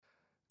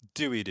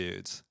Dewey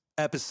Dudes,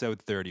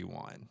 episode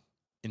 31.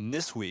 In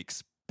this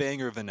week's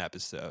banger of an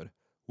episode,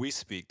 we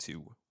speak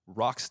to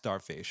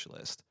Rockstar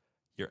Facialist,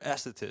 your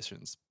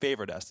esthetician's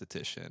favorite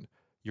esthetician,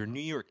 your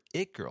New York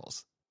It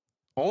Girl's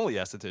only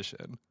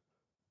esthetician,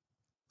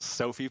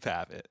 Sophie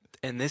Pavitt.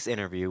 In this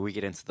interview, we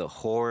get into the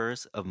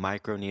horrors of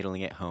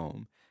microneedling at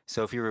home.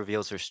 Sophie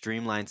reveals her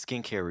streamlined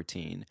skincare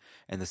routine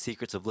and the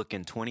secrets of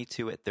looking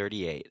 22 at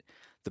 38,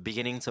 the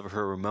beginnings of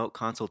her remote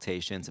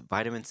consultations,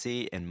 vitamin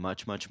C, and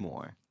much, much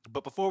more.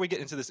 But before we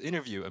get into this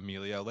interview,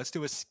 Emilio, let's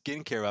do a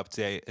skincare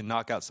update and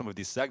knock out some of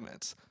these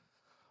segments.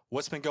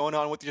 What's been going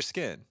on with your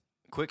skin?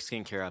 Quick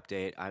skincare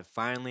update. I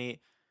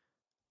finally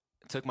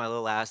took my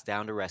little ass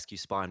down to Rescue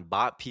Spa and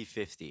bought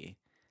P50.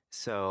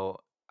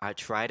 So I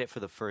tried it for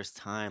the first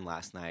time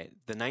last night.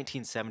 The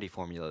 1970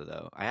 formula,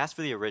 though. I asked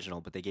for the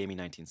original, but they gave me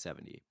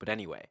 1970. But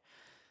anyway,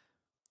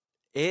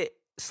 it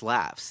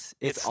slaps.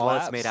 It's all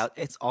it's made out.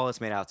 It's all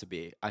it's made out to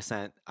be.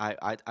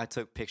 I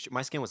took pictures.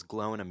 My skin was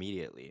glowing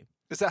immediately.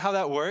 Is that how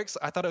that works?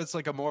 I thought it was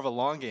like a more of a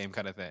long game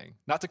kind of thing.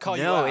 Not to call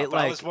you No, out, it, but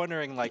I like, was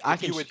wondering like I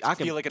if you would can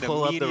feel like an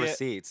pull immediate. up the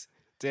receipts.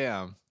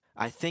 Damn.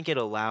 I think it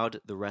allowed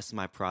the rest of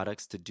my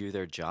products to do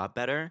their job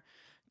better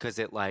because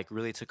it like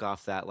really took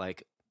off that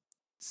like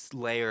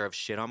layer of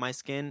shit on my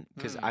skin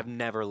because I've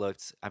never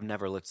looked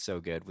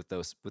so good with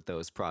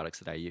those products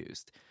that I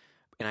used.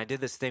 And I did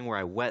this thing where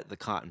I wet the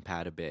cotton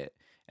pad a bit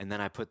and then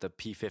I put the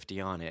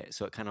P50 on it,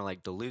 so it kind of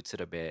like dilutes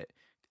it a bit,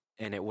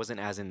 and it wasn't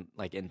as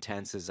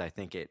intense as I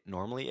think it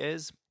normally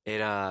is. It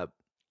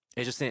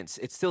just didn't.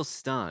 It still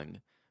stung,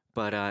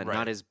 but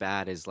not as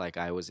bad as like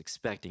I was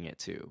expecting it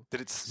to.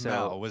 Did it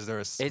smell? Was there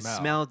a smell? It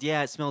smelled.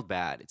 Yeah, it smelled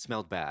bad. It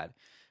smelled bad.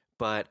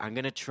 But I'm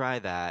gonna try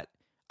that.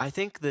 I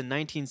think the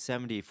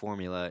 1970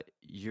 formula,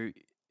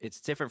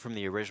 it's different from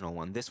the original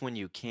one. This one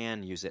you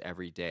can use it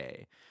every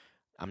day.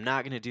 I'm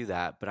not gonna do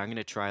that, but I'm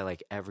gonna try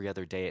like every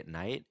other day at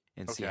night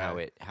and see how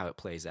it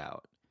plays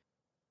out.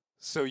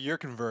 So you're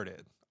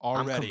converted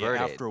already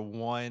after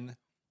one.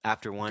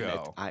 After one,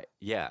 go.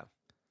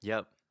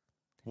 Yep.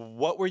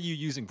 What were you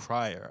using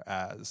prior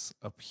as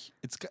a?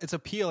 It's a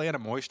peel and a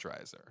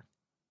moisturizer.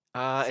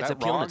 It's a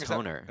peel and a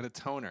toner. And a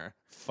toner.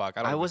 Fuck,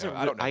 I wasn't.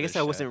 I don't know I guess this I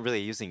shit. wasn't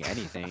really using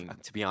anything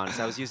to be honest.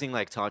 I was using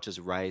like Tatcha's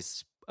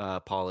rice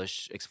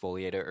polish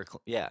exfoliator,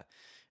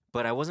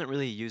 but I wasn't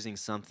really using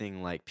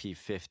something like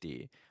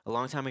P50. A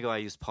long time ago, I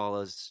used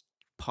Paula's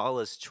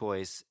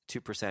Choice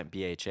 2%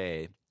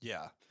 BHA.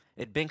 Yeah,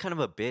 It'd been kind of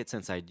a bit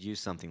since I'd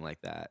used something like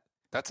that.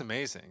 that's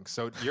amazing.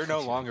 So you're no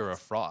longer a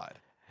fraud.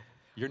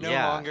 You're no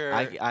Yeah, longer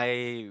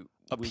a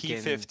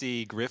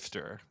P50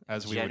 grifter,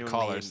 as we would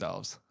call genuinely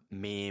ourselves.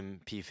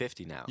 Meme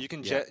P50 now. You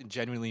can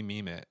genuinely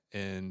meme it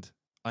and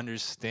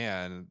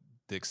understand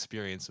the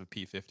experience of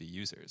P50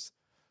 users.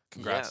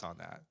 Congrats on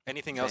that.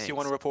 Anything else you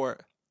want to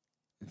report?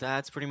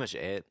 That's pretty much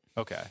it.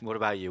 Okay. What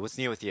about you? What's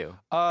new with you?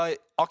 I'll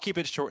keep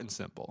it short and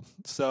simple.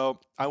 So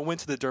I went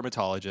to the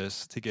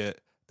dermatologist to get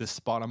this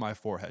spot on my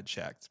forehead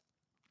checked.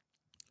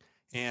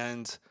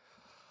 And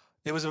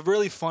it was a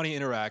really funny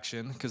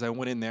interaction because I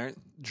went in there,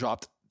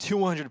 dropped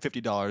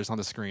 $250 on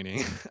the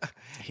screening.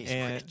 He's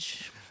and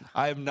rich.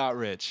 I am not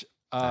rich.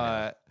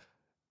 I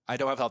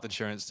don't have health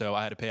insurance, so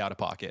I had to pay out of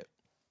pocket.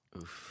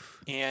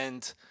 Oof.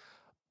 And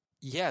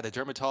yeah, the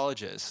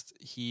dermatologist,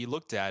 he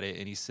looked at it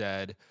and he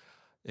said,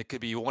 it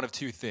could be one of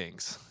two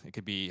things. It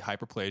could be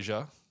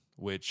hyperplasia,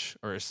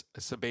 or a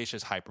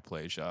sebaceous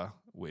hyperplasia,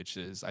 which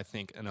is, I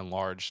think, an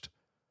enlarged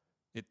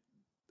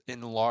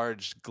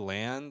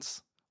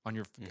glands on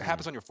your, it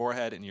happens on your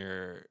forehead and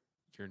your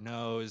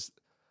nose.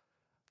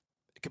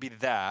 It could be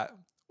that,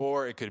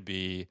 or it could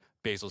be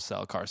basal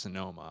cell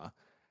carcinoma,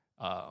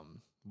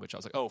 which I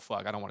was like, oh,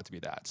 fuck, I don't want it to be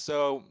that.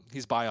 So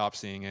he's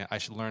biopsying it. I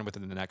should learn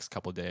within the next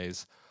couple of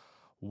days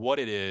what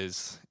it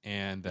is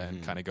and then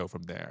kind of go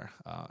from there.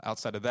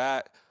 Outside of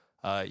that,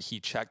 he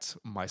checked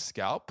my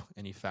scalp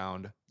and he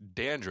found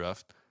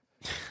dandruff.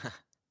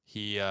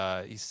 He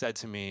said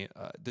to me,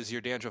 does your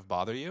dandruff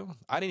bother you?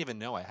 I didn't even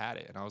know I had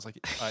it. And I was like,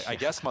 I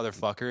guess,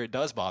 motherfucker, it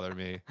does bother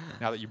me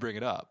now that you bring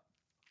it up.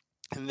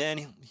 And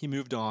then he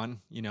moved on.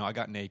 You know, I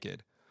got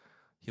naked.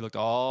 He looked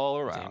all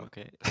around. Damn,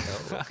 okay.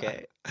 Oh,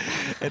 okay.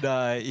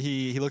 And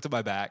he looked at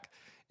my back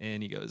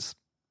and he goes,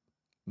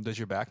 does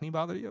your back knee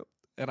bother you?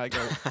 And I go,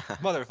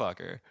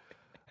 motherfucker.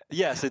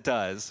 Yes, it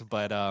does.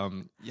 But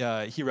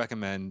he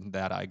recommended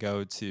that I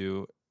go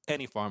to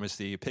any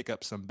pharmacy, pick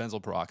up some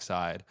benzoyl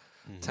peroxide,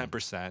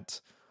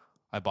 10%.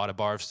 I bought a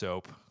bar of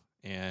soap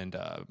and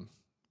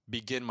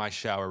begin my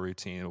shower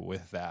routine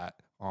with that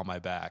on my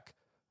back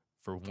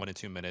for 1 to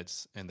 2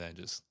 minutes, and then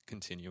just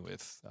continue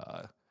with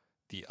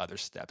the other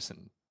steps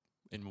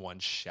in one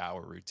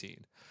shower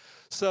routine.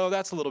 So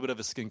that's a little bit of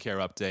a skincare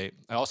update.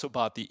 I also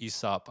bought the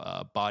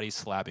Aesop body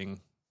slapping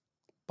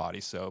body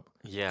soap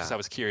because I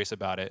was curious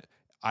about it.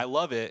 I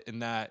love it in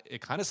that it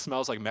kind of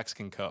smells like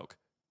Mexican Coke.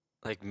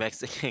 Like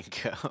Mexican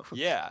Coke.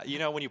 Yeah, you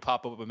know when you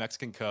pop up a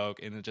Mexican Coke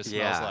and it just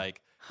smells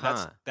like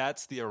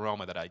that's the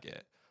aroma that I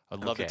get.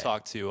 I'd love to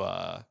talk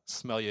to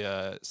smell you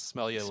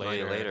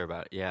later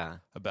about it. Yeah,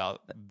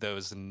 about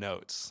those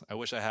notes. I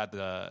wish I had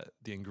the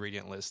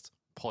ingredient list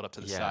pulled up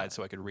to the Yeah. side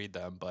so I could read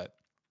them. But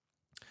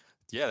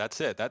yeah, that's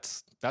it.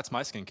 That's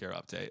my skincare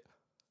update.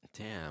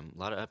 Damn, a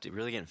lot of update.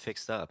 Really getting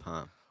fixed up,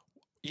 huh?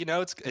 You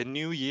know, it's a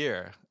new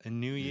year. A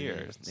new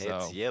year. So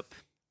It's yep.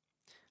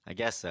 I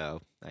guess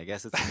so. I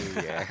guess it's a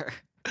new year.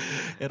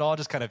 it all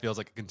just kind of feels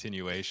like a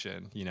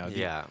continuation,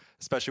 Yeah.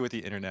 especially with the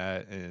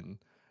internet and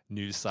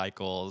news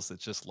cycles.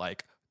 It's just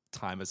like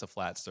time is a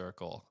flat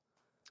circle.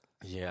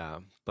 Yeah.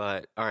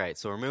 But all right,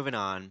 so we're moving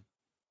on.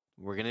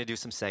 We're gonna do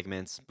some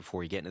segments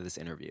before we get into this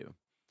interview.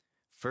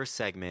 First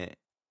segment,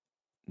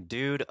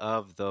 Dude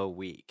of the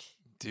Week.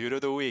 Dude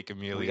of the week,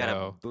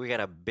 Emilio. We got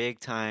a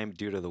big time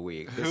Dude of the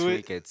Week. This Who is-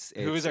 week it's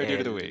who is our Dude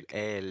of the Week?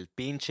 El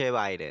Pinche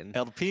Biden.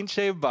 El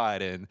Pinche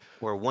Biden,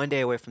 We're one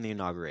day away from the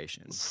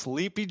inauguration.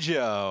 Sleepy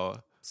Joe,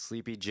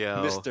 Sleepy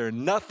Joe. Mr.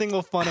 Nothing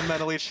will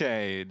fundamentally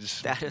change.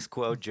 Status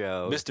quo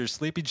Joe. Mr.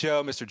 Sleepy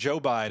Joe, Mr. Joe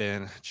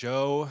Biden,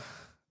 Joe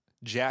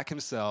Jack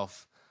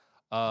himself.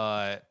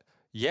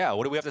 Yeah,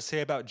 what do we have to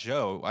say about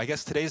Joe? I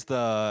guess today's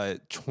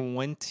the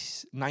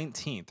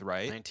 19th,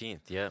 right?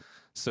 19th, yep.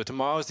 So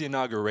tomorrow's the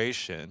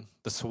inauguration.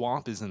 The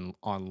swamp is on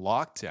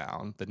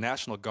lockdown. The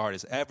National Guard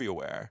is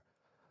everywhere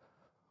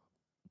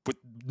with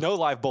no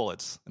live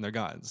bullets in their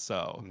guns.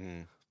 So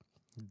Mm.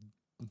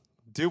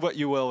 do what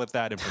you will with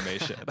that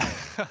information.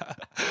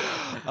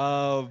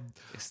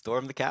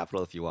 Storm the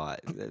Capitol if you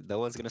want. No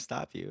one's going to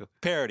stop you.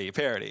 Parody.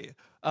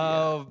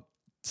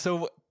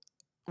 So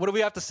what do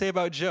we have to say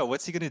about Joe?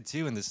 What's he going to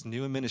do in this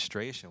new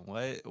administration?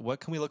 What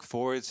can we look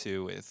forward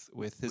to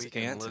with his We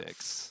can look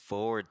antics?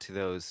 forward to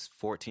those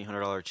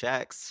 $1,400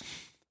 checks.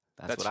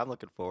 That's That's- what I'm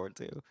looking forward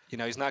to.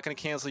 He's not going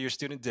to cancel your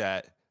student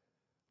debt,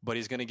 but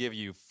he's going to give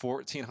you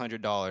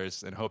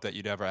 $1,400 and hope that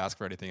you never ask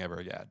for anything ever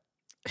again.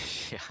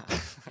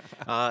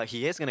 Yeah.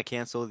 He is going to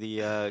cancel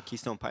the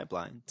Keystone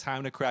Pipeline.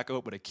 Time to crack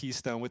open a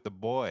Keystone with the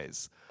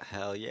boys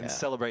Hell yeah. and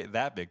celebrate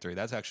that victory.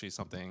 That's actually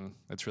something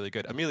that's really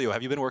good. Emilio,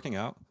 have you been working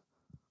out?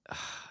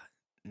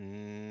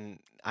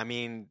 I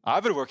mean,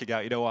 I've been working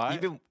out. You know why?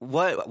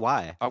 what?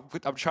 Why?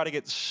 I'm trying to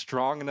get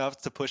strong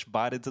enough to push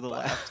Biden to the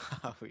left.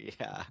 Oh,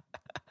 yeah.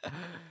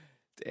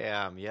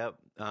 Damn, yep.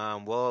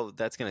 Well,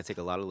 that's going to take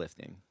a lot of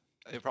lifting.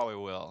 It probably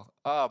will.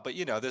 But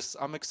this.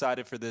 I'm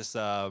excited for this.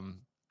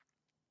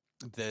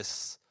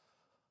 This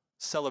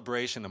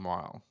celebration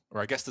tomorrow,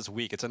 or I guess this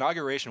week. It's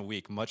inauguration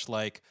week, much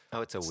like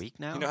Oh, it's a week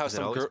now? you know how Is it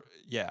some always-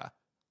 yeah.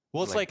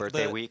 Well, it's like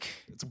birthday week?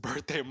 It's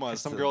birthday month.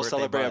 It's Some the girls birthday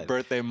celebrate a month.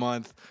 birthday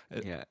month.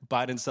 Yeah.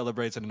 Biden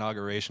celebrates an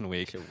inauguration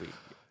week. A week.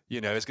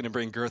 He's going to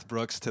bring Garth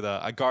Brooks to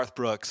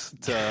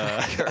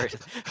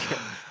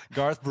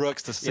Garth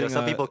Brooks to You know, sing.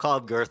 some people call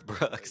him Girth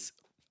Brooks.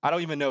 I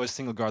don't even know a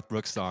single Garth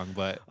Brooks song,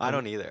 but I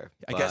don't either.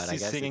 I but guess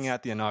he's singing it's-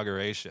 at the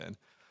inauguration.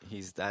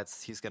 He's going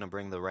to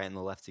bring the right and the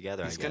left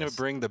together. He's I going to guess.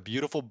 bring the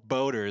beautiful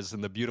boaters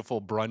and the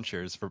beautiful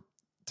brunchers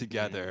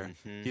together.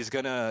 Mhm. He's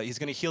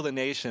gonna heal the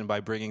nation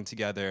by bringing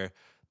together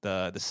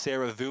the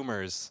Sarah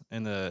Voomers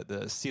and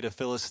the Sita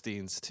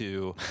Philistines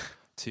to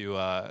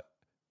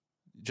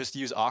just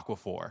use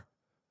Aquaphor.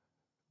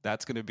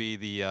 That's going to be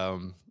the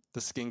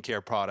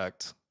skincare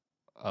product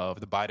of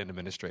the Biden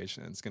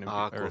administration. It's going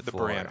to be or the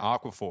brand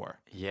Aquaphor.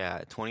 Yeah,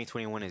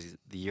 2021 is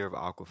the year of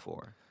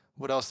Aquaphor.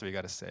 What else do we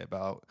got to say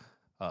about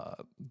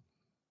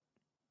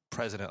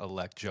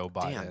President-elect Joe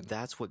Biden? Damn,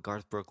 that's what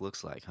Garth Brooks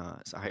looks like, huh?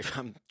 Sorry,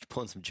 I'm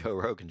pulling some Joe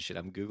Rogan shit.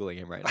 I'm Googling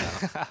him right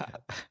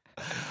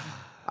now.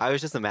 I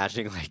was just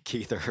imagining like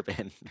Keith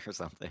Urban or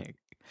something.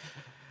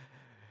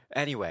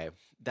 Anyway,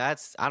 I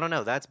don't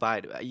know. That's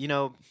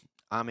Biden.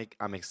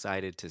 I'm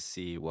excited to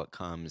see what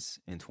comes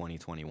in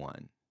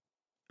 2021.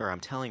 Or I'm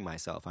telling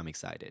myself I'm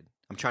excited.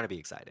 I'm trying to be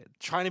excited.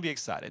 Trying to be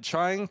excited.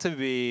 Trying to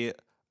be.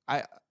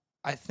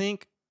 I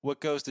think what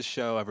goes to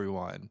show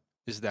everyone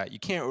is that you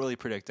can't really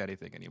predict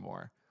anything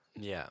anymore.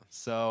 Yeah.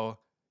 So,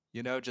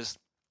 just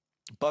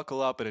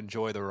buckle up and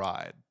enjoy the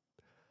ride.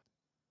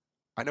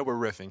 I know we're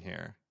riffing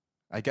here.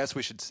 I guess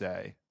we should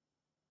say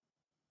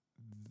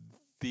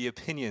the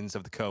opinions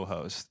of the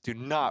co-host do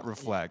not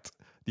reflect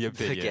the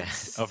opinions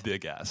guest. of the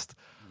guest.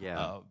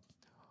 Yeah.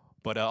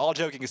 But all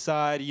joking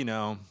aside,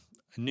 a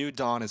new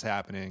dawn is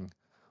happening.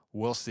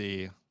 We'll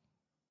see.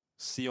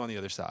 See you on the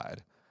other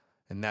side.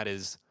 And that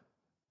is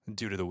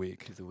Due to the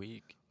Week. To the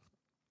week.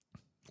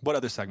 What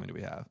other segment do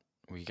we have?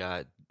 We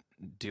got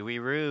Dewey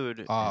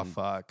Rude. Oh, and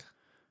fuck.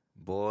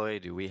 boy,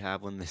 do we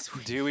have one this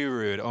week. Dewey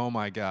Rude. Oh,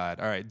 my God.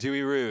 All right,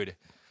 Dewey Rude.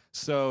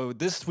 So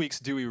this week's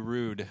Dewey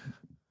Rude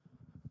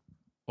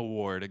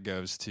award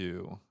goes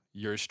to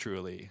yours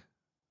truly,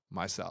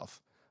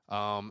 myself.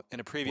 In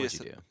a previous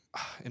What'd you do?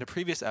 in a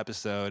previous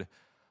episode,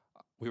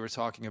 we were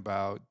talking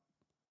about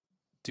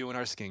doing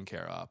our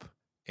skincare up,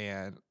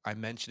 and I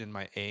mentioned in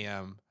my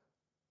AM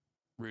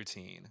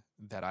routine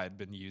that I'd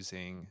been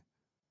using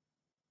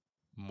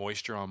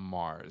Moisture on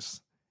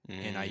Mars,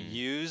 and I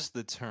used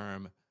the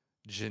term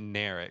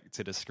generic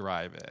to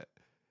describe it.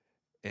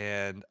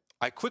 And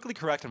I quickly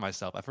corrected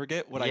myself. I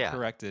forget what I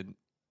corrected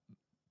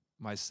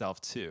myself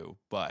to,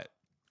 but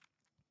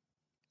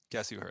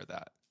guess who heard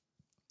that?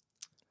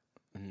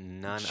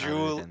 None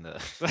Jewel- other than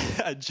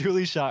the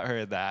Julie Shot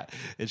heard that,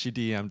 and she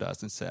DM'd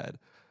us and said,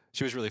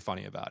 she was really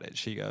funny about it.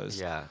 She goes,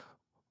 Yeah.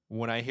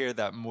 when I hear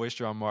that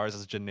Moisture on Mars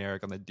is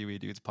generic on the Dewey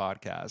Dudes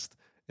podcast,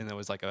 and there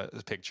was like a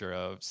picture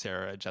of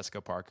Sarah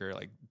Jessica Parker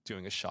like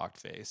doing a shocked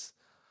face.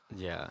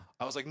 Yeah.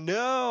 I was like,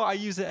 no, I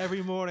use it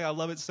every morning. I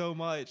love it so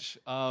much.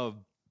 But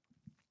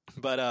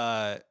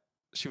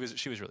she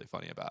was really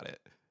funny about it.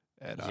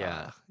 And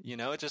Yeah. you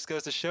know, it just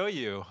goes to show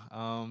you,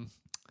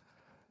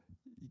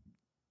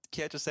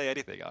 can't just say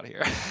anything out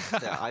here.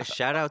 Yeah, I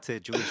shout out to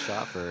Julie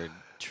Shaw for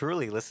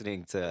truly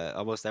listening to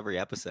almost every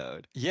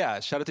episode. Yeah,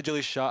 shout out to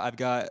Julie Shaw. I've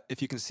got,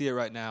 if you can see it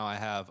right now, I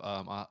have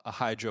a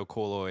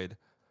hydrocolloid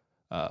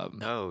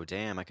Oh,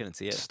 damn, I couldn't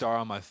see it. star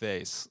on my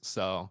face.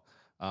 So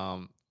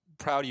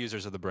proud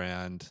users of the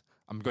brand.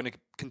 I'm going to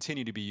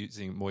continue to be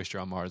using Moisture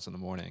on Mars in the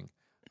morning.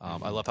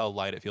 I love how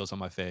light it feels on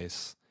my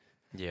face.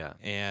 Yeah.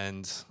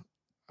 And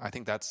I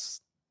think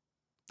that's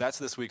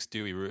this week's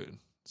Dewey Rude.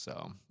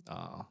 So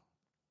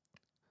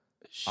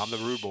I'm the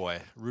rude boy.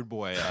 Rude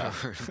boy.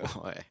 Rude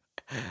boy.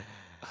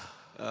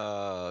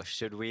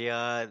 Should we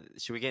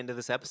get into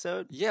this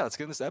episode? Yeah, let's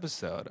get in this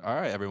episode. All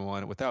right,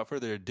 everyone. Without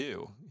further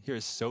ado,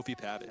 here's Sophie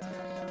Pavitt.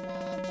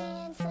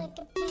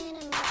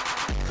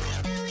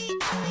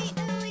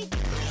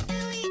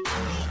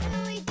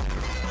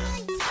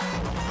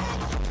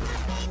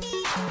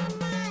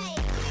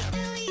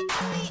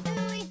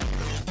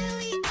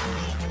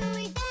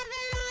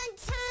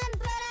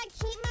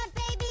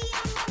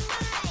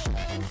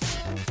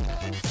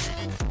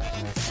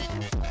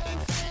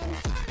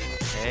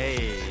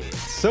 Hey.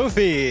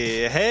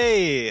 Sophie,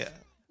 hey.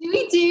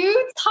 Dewey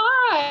Dudes,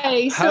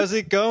 hi. How's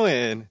it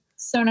going?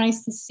 So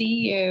nice to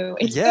see you.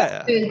 It's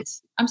Yeah. good.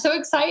 I'm so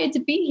excited to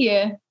be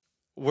here.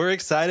 We're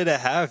excited to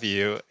have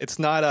you. It's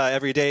not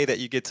every day that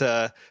you get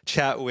to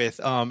chat with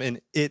an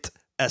it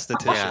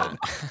esthetician.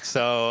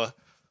 So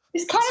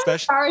It's kind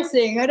of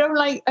embarrassing. I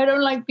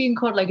don't like being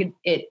called like an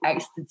it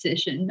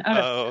esthetician. I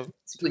don't know.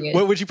 It's weird.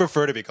 what would you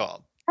prefer to be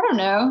called? I don't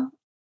know.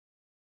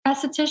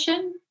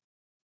 Esthetician?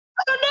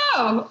 I don't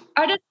know.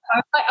 I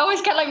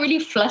always get like really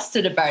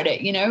flustered about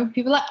it, you know?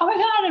 People are like, oh my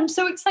God, I'm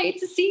so excited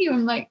to see you.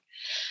 I'm like,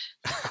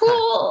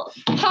 cool.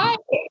 Hi.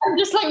 I'm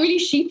just like really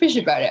sheepish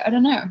about it. I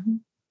don't know.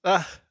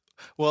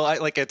 Well,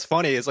 it's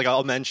funny. It's like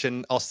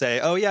I'll say,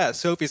 oh yeah,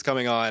 Sophie's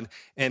coming on,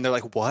 and they're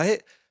like,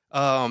 what?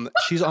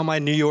 She's on my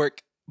New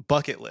York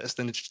bucket list,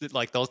 and it's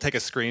like they'll take a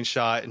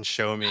screenshot and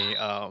show me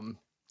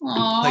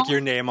like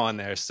your name on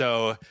there.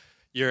 So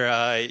you're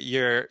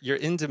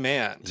in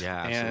demand. Yeah,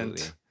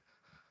 absolutely. And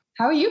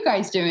how are you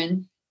guys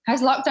doing?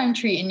 How's lockdown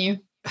treating you?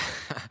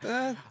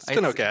 it's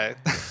been okay.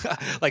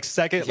 Like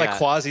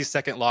quasi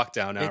second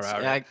lockdown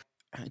now.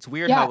 It's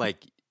weird how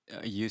like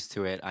used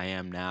to it I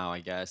am now.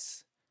 I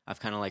guess I've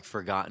kind of like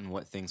forgotten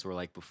what things were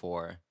like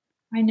before.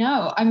 I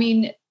know. I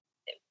mean,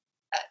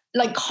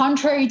 like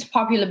contrary to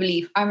popular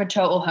belief, I'm a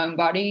total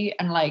homebody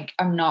and like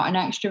I'm not an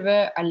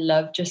extrovert. I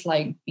love just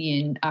like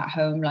being at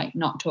home, like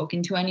not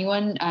talking to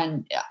anyone.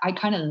 And I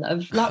kind of love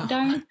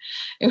lockdown.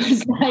 It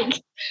was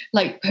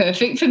like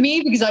perfect for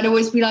me because I'd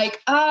always be like,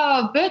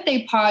 oh,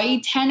 birthday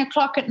party, 10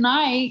 o'clock at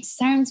night.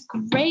 Sounds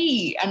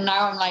great. And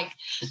now I'm like,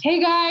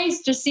 hey guys,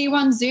 just see you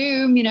on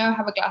Zoom, you know,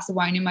 have a glass of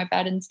wine in my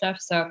bed and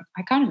stuff. So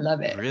I kind of love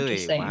it.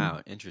 Really?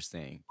 Wow.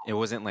 Interesting. It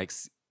wasn't like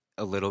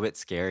a little bit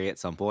scary at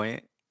some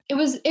point?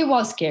 It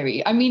was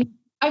scary. I mean,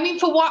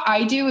 for what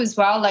I do as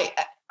well, like,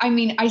 I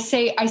mean, I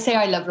say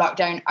I love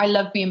lockdown. I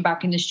love being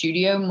back in the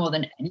studio more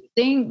than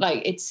anything.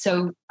 Like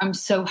I'm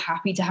so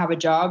happy to have a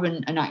job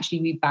and actually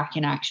be back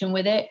in action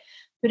with it.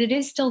 But it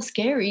is still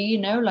scary, you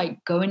know,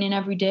 like going in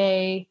every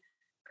day,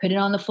 putting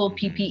on the full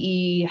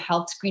PPE,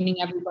 health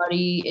screening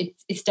everybody.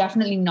 It's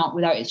definitely not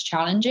without its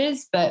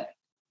challenges, but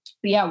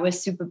yeah, we're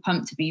super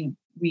pumped to be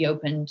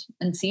reopened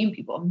and seeing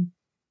people.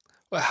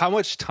 Well, how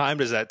much time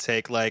does that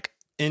take? Like,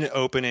 in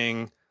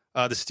opening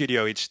the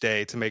studio each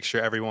day to make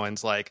sure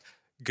everyone's like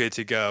good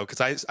to go?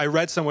 Because I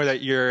read somewhere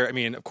that I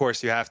mean, of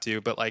course you have to,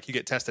 but like you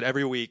get tested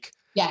every week.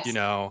 Yes. You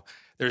know,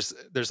 there's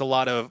a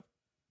lot of,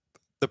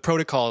 the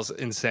protocol's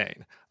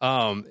insane.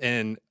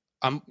 And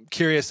I'm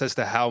curious as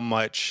to how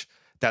much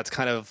that's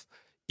kind of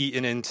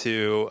eaten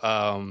into,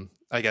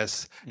 I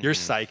guess, your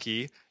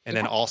psyche. And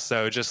then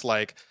also just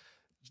like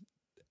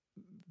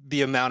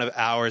the amount of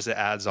hours it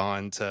adds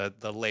on to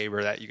the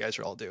labor that you guys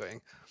are all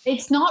doing.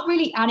 It's not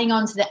really adding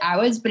on to the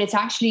hours, but it's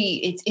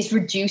actually, it's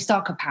reduced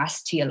our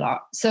capacity a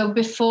lot. So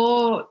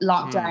before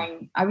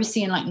lockdown, I was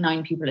seeing like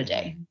 9 people a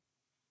day.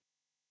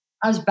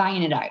 I was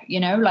banging it out,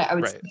 you know, like I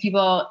would see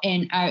people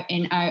in, out.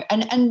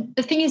 And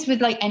the thing is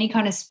with like any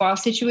kind of spa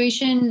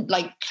situation,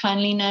 like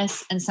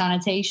cleanliness and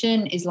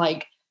sanitation is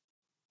like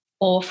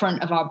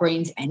forefront of our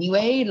brains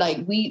anyway.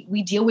 Like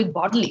we deal with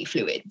bodily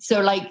fluid. So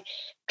like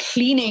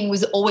cleaning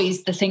was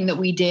always the thing that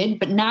we did,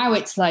 but now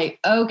it's like,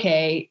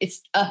 okay, it's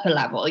up a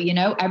level, you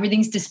know,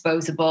 everything's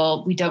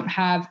disposable. We don't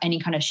have any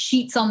kind of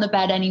sheets on the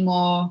bed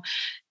anymore.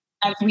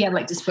 And we have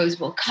like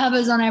disposable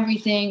covers on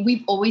everything.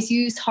 We've always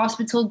used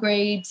hospital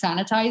grade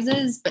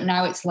sanitizers, but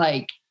now it's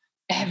like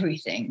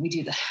everything. We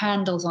do the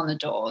handles on the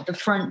door, the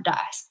front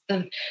desk,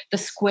 the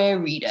square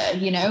reader,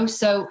 you know.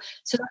 So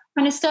that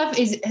kind of stuff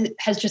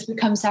has just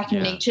become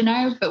second nature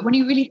now. But when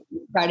you really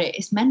think about it,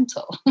 it's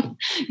mental.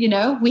 You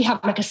know, we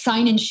have like a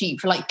sign-in sheet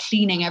for like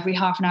cleaning every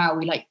half an hour.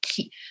 We like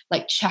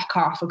check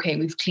off, okay,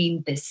 we've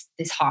cleaned this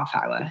half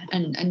hour,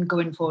 and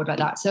going forward like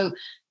that. So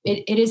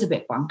it is a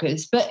bit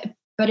bonkers, but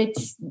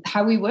it's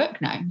how we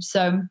work now.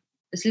 So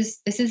this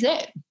is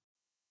it.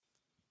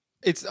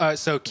 It's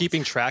so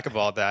keeping track of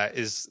all that,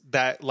 is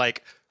that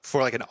like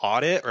for like an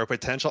audit or a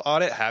potential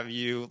audit, have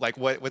you like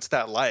what's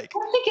that like?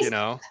 I think you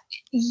know?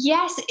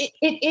 Yes,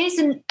 it is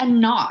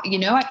and not, you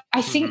know.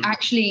 I think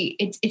actually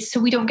it's so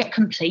we don't get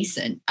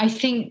complacent. I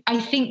think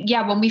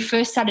yeah, when we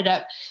first set it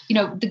up, you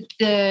know,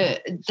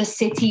 the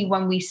city,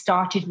 when we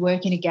started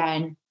working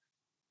again,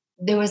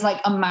 there was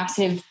like a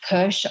massive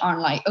push on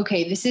like,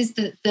 okay, this is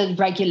the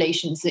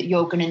regulations that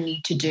you're going to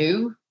need to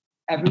do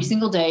every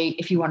single day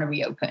if you want to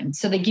reopen.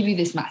 So they give you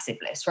this massive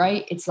list,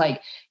 right? It's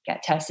like,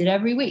 get tested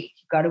every week.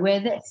 You've got to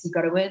wear this. You've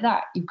got to wear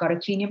that. You've got to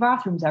clean your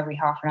bathrooms every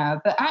half an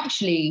hour. But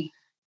actually,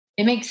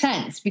 it makes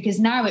sense because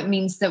now it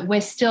means that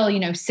we're still, you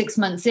know, 6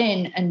 months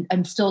in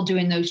and still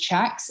doing those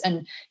checks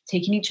and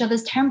taking each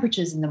other's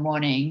temperatures in the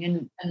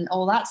morning and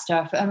all that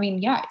stuff. I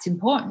mean, yeah, it's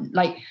important.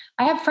 Like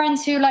I have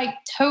friends who like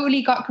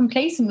totally got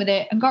complacent with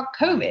it and got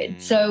COVID.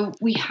 So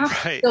we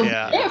have to be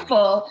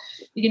careful.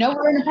 You know,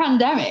 we're in a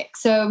pandemic.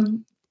 So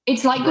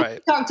it's like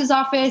the doctor's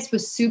office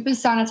was super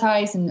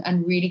sanitized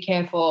and really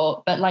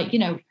careful. But like, you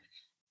know,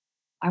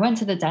 I went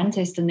to the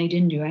dentist and they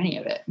didn't do any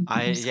of it.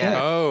 I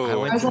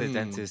went to the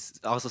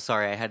dentist. Also,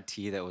 sorry, I had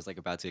tea that was like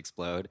about to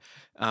explode.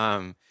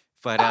 But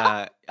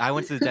I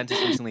went to the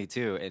dentist recently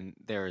too, and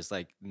there was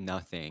like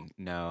no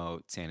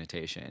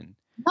sanitation.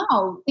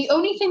 No, the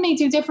only thing they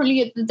do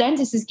differently at the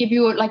dentist is give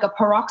you like a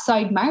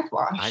peroxide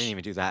mouthwash. I didn't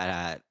even do that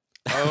at.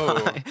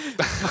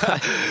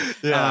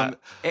 Yeah.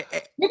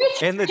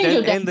 And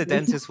the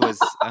dentist was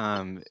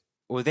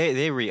well,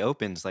 they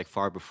reopened like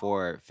far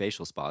before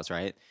facial spas,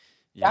 right?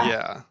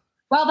 Yeah.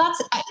 Well,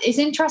 it's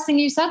interesting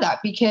you said that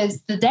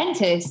because the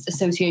Dentist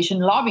Association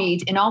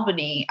lobbied in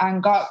Albany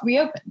and got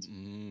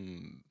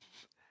reopened.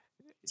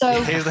 So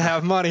it pays to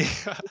have money.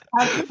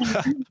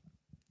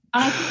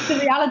 And I think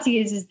the reality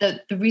is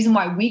that the reason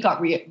why we got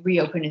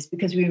reopened is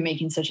because we were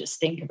making such a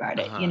stink about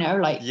it. You know,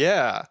 like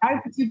how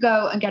could you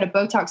go and get a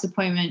Botox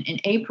appointment in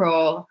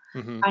April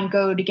and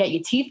go to get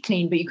your teeth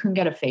cleaned, but you couldn't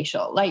get a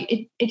facial? Like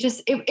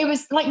it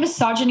was like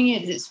misogyny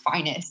at its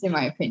finest, in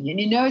my opinion.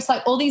 You know, it's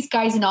like all these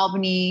guys in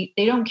Albany,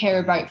 they don't care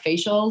about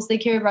facials. They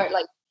care about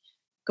like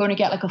going to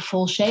get like a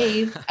full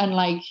shave and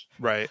like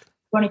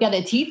want to get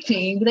their teeth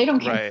clean, but they don't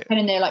care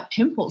getting their like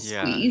pimples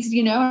squeezed,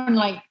 you know? And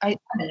like, I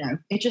don't know.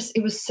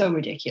 It was so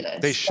ridiculous.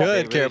 They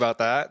should care about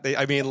that.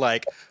 I mean,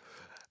 like,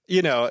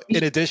 you know,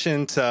 in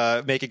addition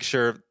to making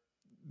sure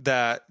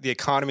that the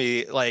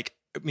economy, like,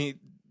 I mean,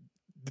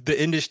 the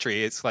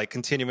industry, it's like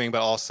continuing, but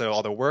also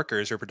all the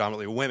workers who are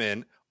predominantly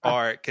women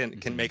can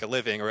make a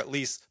living or at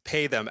least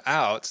pay them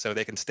out so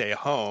they can stay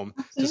home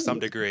to some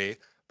degree.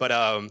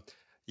 But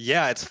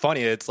yeah, it's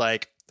funny. It's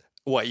like,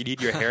 what, you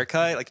need your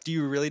haircut? Like, do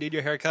you really need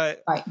your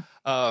haircut? Right.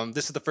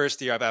 This is the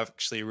first year I've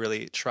actually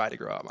really tried to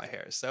grow out my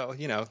hair. So,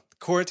 you know,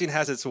 quarantine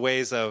has its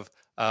ways of...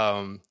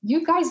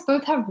 you guys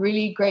both have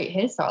really great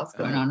hairstyles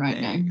going on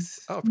right now.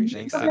 Oh,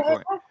 appreciate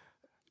that.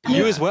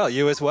 You as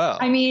well.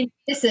 I mean,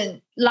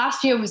 listen,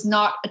 last year was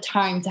not a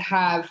time to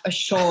have a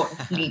short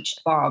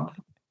bleached bob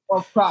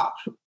or crop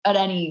at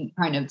any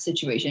kind of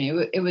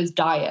situation. It was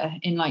dire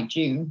in like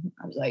June.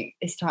 I was like,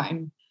 it's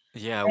time.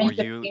 Yeah, were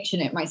you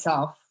bleaching it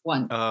myself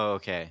once? Oh,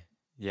 okay.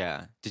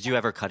 Yeah. Did you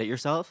ever cut it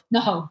yourself?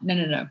 No.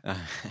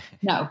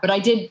 No, but I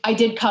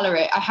did color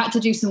it. I had to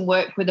do some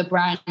work with a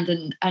brand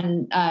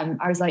and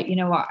I was like, you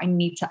know what? I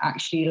need to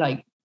actually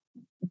like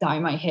dye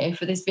my hair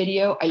for this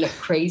video. I look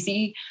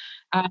crazy.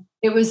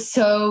 It was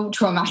so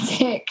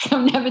traumatic.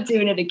 I'm never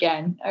doing it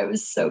again. It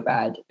was so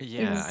bad.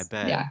 Yeah, I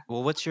bet. Yeah.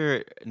 Well, what's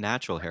your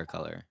natural hair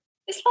color?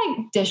 It's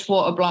like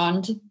dishwater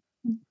blonde.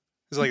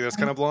 It's like this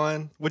kind of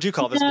blonde. Would you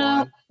call this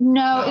blonde?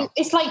 No,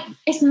 it's like,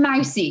 it's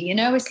mousy, you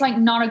know? It's like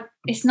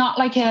it's not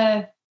like you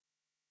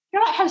know,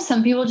 like how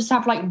some people just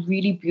have like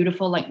really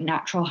beautiful, like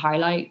natural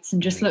highlights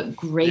and just look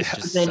great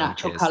with their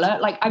natural color.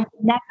 Like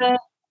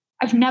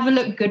I've never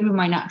looked good with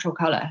my natural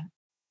color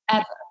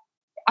ever.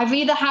 I've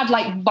either had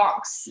like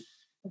box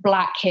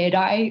black hair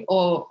dye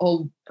or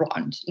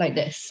blonde like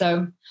this.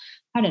 So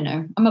I don't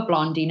know. I'm a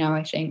blondie now,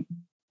 I think,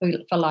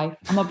 for life.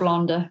 I'm a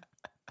blonder.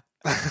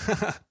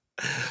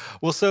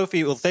 Well,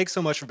 Sophie, thanks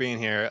so much for being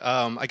here.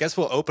 I guess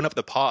we'll open up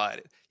the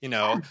pod, you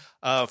know,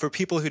 for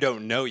people who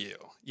don't know you.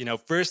 You know,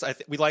 first,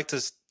 we like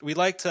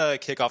to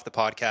kick off the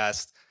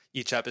podcast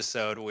each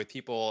episode with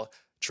people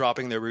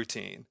dropping their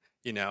routine.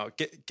 You know,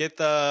 get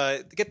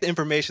the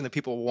information that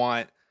people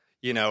want,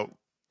 you know,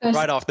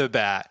 right off the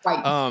bat.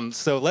 Right.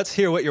 So let's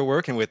hear what you're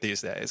working with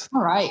these days.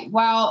 All right.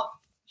 Well,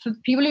 for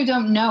people who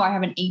don't know, I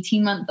have an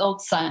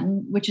 18-month-old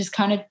son, which has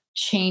kind of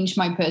changed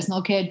my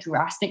personal care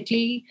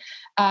drastically.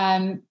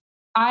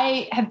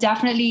 I have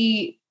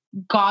definitely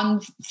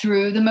gone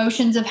through the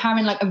motions of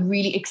having like a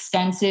really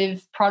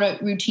extensive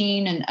product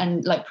routine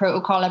and like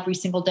protocol every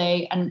single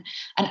day. And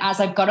as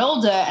I've got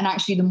older, and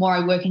actually the more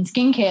I work in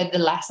skincare, the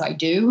less I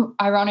do,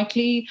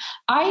 ironically.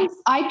 I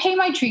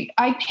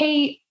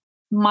pay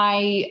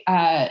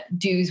my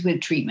dues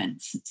with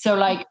treatments. So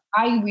like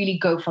I really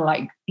go for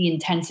like the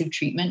intensive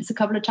treatments a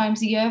couple of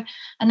times a year.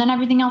 And then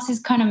everything else is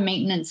kind of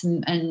maintenance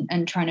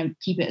and trying to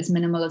keep it as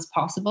minimal as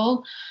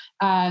possible.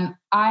 I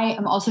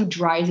am also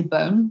dry as a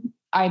bone.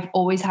 I've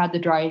always had the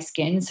driest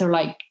skin. So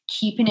like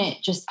keeping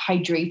it just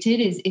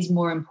hydrated is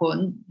more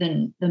important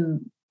than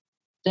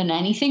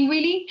anything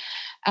really.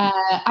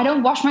 I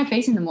don't wash my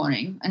face in the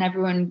morning, and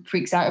everyone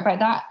freaks out about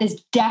that. There's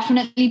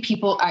definitely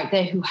people out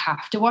there who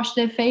have to wash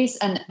their face.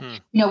 And,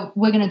 you know,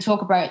 we're going to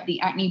talk about the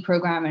acne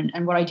program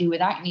and what I do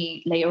with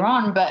acne later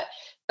on. But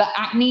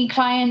acne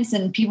clients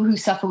and people who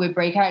suffer with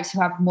breakouts,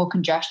 who have more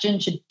congestion,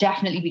 should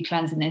definitely be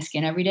cleansing their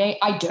skin every day.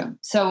 I don't.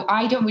 So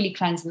I don't really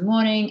cleanse in the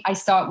morning. I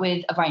start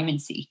with a vitamin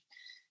C.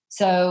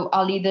 So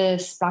I'll either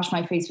splash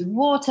my face with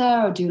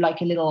water or do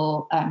like a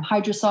little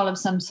hydrosol of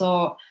some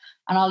sort.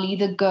 And I'll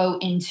either go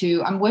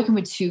into, I'm working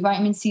with 2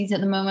 vitamin C's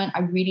at the moment.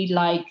 I really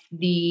like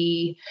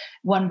the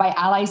one by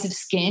Allies of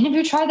Skin. Have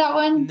you tried that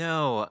one?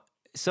 No.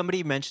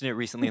 Somebody mentioned it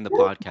recently in the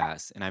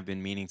podcast, and I've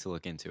been meaning to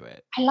look into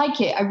it. I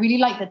like it. I really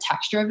like the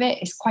texture of it.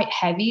 It's quite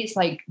heavy. It's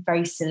like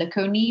very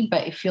silicone-y,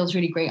 but it feels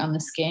really great on the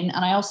skin.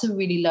 And I also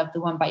really love the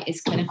one by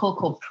Is Clinical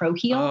called Pro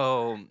Heal.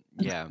 Oh,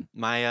 yeah.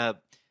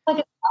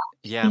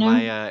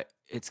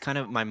 It's kind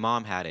of, my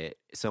mom had it.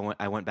 So when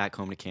I went back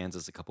home to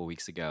Kansas a couple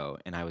weeks ago,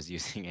 and I was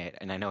using it,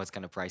 and I know it's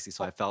kind of pricey,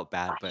 so I felt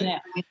bad, but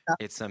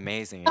it's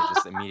amazing. It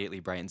just immediately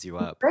brightens you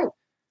up.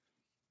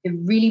 It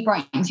really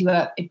brightens you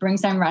up. It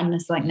brings down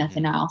redness like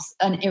nothing else.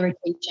 And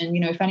irritation, you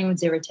know, if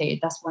anyone's irritated,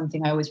 that's one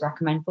thing I always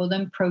recommend for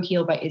them. Pro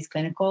Heal by Is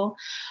Clinical.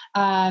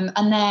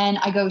 And then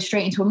I go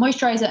straight into a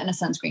moisturizer and a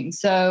sunscreen.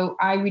 So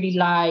I really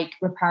like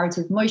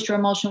Reparative Moisture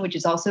Emulsion, which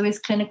is also Is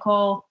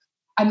Clinical.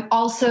 I'm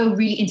also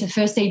really into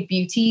First Aid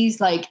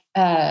Beauties, like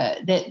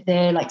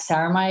they're like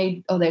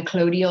ceramide or their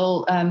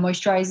colloidal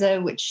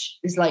moisturizer, which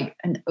is like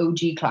an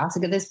OG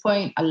classic at this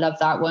point. I love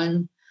that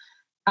one.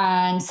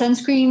 And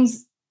sunscreens,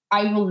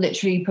 I will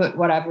literally put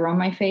whatever on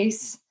my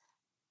face.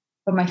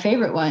 But my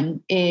favorite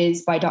one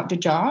is by Dr.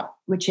 Jart,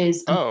 which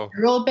is a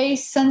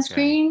mineral-based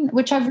sunscreen,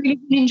 which I've really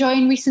been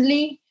enjoying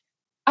recently.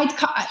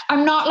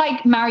 I'm not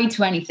like married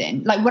to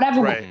anything, like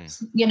whatever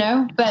works, you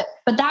know, but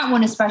that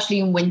one, especially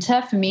in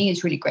winter, for me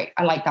is really great.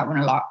 I like that one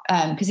a lot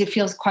because it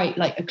feels quite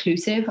like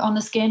occlusive on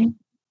the skin.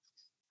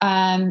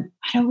 I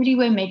don't really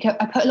wear makeup.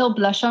 I put a little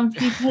blush on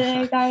for you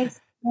today,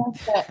 guys.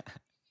 But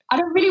I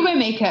don't really wear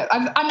makeup.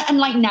 And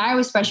like now,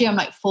 especially, I'm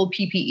like full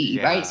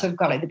PPE, right? So I've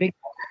got like the big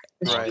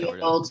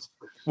shield.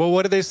 Well,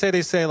 what do they say?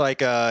 They say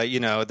like,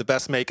 you know, the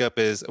best makeup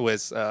was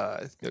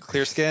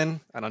clear skin.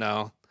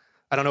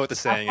 I don't know what the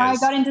saying is. I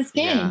got into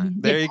skin. Yeah.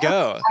 There you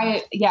go.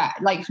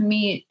 Like for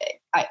me,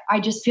 I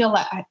just feel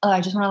like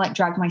I just want to like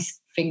drag my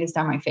fingers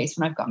down my face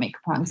when I've got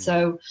makeup on.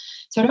 So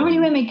I don't really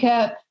wear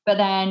makeup. But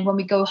then when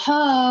we go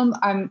home,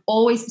 I'm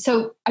always,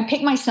 so I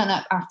pick my son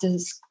up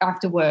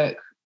after work.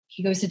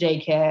 He goes to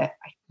daycare.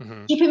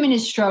 I keep him in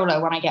his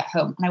stroller when I get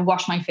home, and I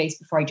wash my face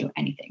before I do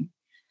anything.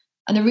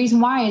 And the reason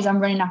why is I'm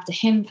running after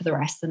him for the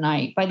rest of the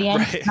night. By the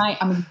end of the night,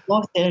 I'm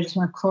exhausted. I just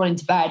want to crawl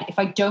into bed. If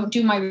I don't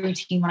do my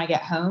routine when I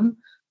get home,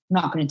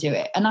 I'm not going to do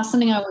it. And that's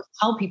something I always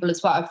tell people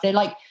as well. If they're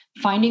like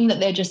finding that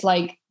they're just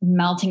like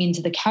melting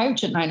into the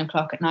couch at 9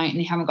 o'clock at night and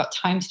they haven't got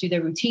time to do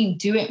their routine,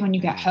 do it when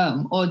you get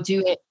home, or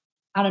do it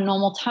at a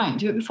normal time.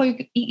 Do it before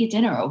you eat your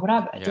dinner or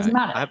whatever. It doesn't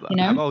matter.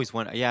 I've always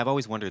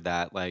wondered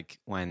that, like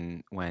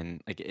when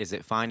like, is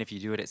it fine if you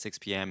do it at 6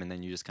 p.m. and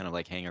then you just kind of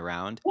like hang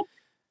around? Of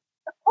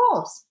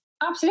course.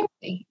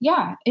 Absolutely.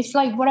 Yeah. It's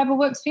like whatever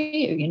works for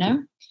you, you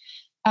know?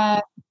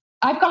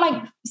 I've got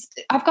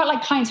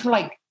like clients who are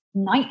like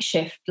night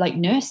shift, like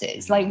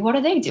nurses. Like, what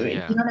are they doing?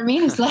 You know what I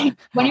mean? It's like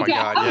when you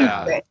get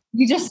home,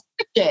 you just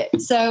switch it.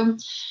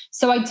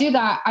 So I do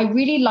that. I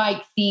really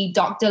like the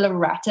Dr.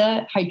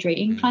 Loretta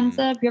hydrating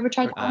cleanser. Have you ever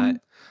tried that one?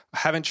 I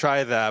haven't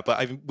tried that,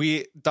 but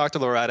Dr.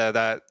 Loretta,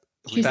 that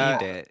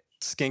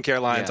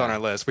skincare line's on our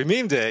list. We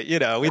memed it, you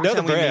know. We know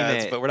the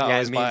brands, but we're not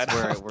always buying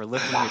it. We're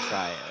looking to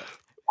try it.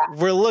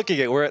 We're looking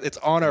at it's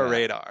on our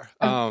radar.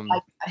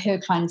 Like hair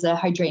cleanser,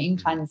 hydrating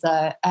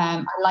cleanser.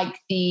 I like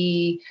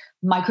the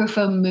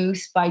microfoam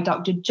mousse by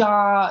Dr.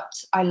 Jart.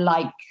 I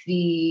like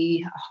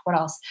the what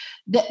else?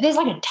 There's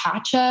like a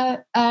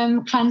Tatcha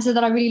cleanser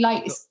that I really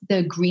like. It's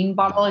the green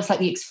bottle. It's like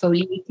the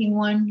exfoliating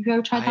one. Have you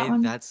ever tried that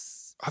one?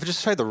 I've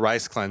just tried the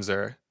rice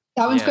cleanser.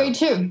 That one's great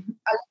too.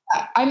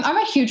 I'm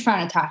a huge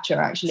fan of Tatcha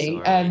actually.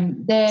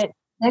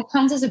 Their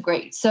cleansers are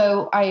great.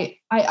 So I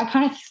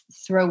kind of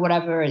throw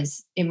whatever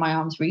is in my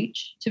arm's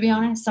reach, to be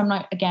honest. I'm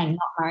not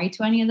married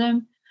to any of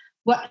them.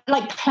 What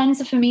like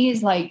cleanser for me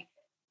is like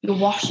you're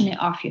washing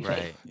it off your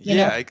face. You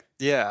know?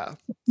 Yeah.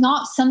 It's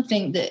not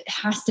something that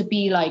has to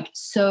be like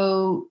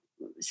so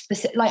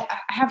specific. Like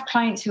I have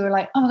clients who are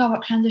like, oh my God,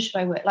 what cleanser should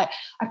I wear? Like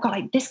I've got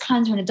like this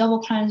cleanser and a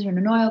double cleanser and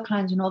an oil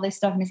cleanser and all this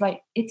stuff. And it's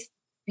like, it's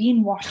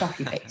being washed off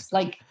your face.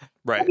 Like,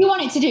 Right. what do you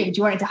want it to do? Do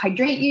you want it to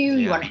hydrate you? Yeah.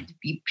 You want it to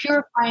be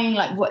purifying?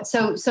 Like what?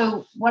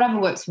 So whatever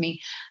works for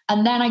me.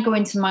 And then I go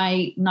into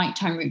my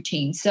nighttime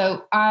routine.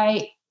 So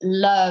I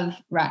love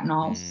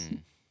retinols.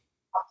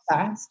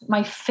 Obsessed.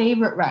 My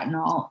favorite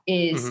retinol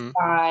is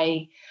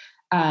by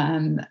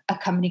a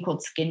company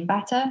called Skin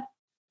Better,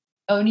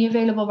 only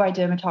available by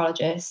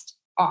dermatologist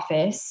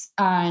office.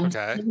 And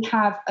we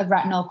have a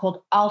retinol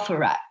called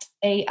Alpharet,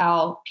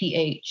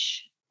 ALPH,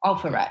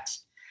 Alpharet.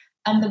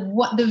 And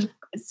the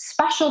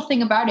special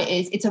thing about it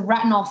is it's a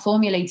retinol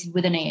formulated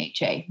with an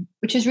AHA,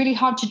 which is really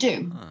hard to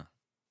do.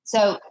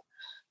 So,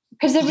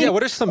 because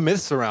what are some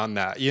myths around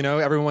that? You know,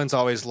 everyone's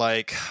always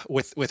like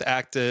with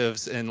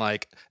actives and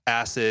like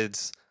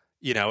acids,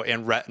 you know,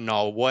 and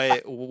retinol.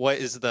 What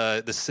is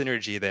the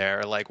synergy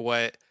there? Like,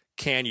 what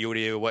can you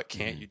do? What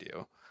can't you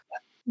do?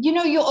 You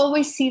know, you'll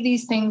always see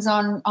these things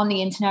on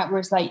the internet where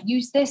it's like,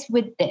 use this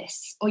with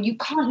this, or you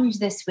can't use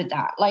this with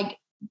that. Like,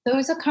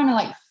 those are kind of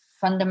like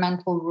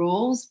fundamental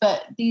rules,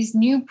 but these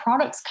new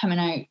products coming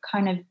out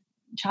kind of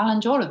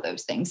challenge all of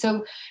those things.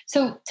 So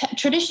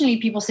traditionally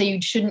people say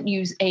you shouldn't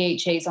use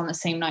AHAs on the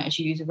same night as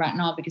you use a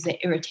retinol because they're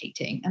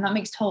irritating, and that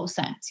makes total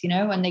sense, you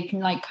know, and they can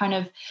like kind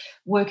of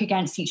work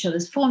against each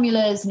other's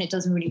formulas, and it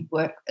doesn't really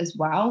work as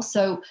well.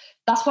 So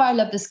that's why I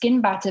love the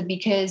Skin Better,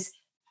 because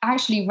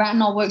actually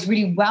retinol works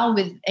really well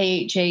with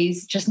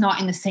AHAs, just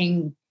not in the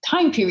same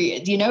time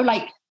period, you know,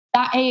 like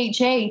that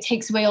AHA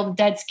takes away all the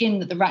dead skin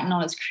that the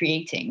retinol is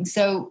creating.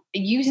 So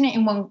using it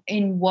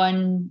in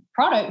one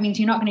product means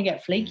you're not going to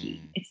get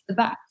flaky. It's the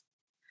best.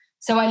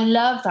 So I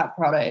love that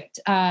product.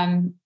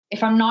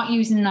 If I'm not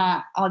using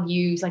that, I'll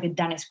use like a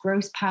Dennis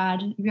Gross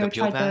pad. Have you ever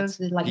tried those?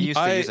 Like, you used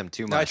to use them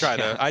too much. I try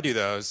those. I do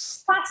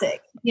those. Classic,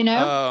 you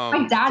know.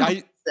 My dad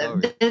uses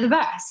them. They're the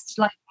best.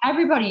 Like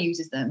everybody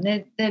uses them.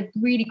 They're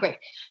really great.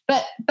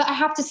 But I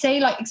have to say,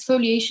 like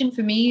exfoliation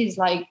for me is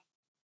like,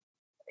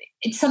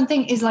 it's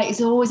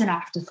always an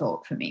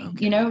afterthought for me,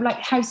 you know, like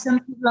how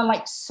some people are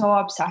like so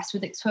obsessed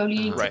with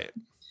exfoliating. Right.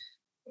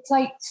 It's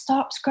like,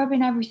 stop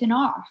scrubbing everything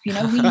off, you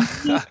know, we need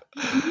some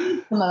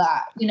of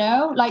that, you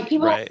know, like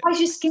people are like, why is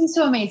your skin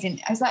so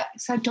amazing? I was like,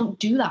 so I don't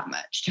do that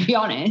much, to be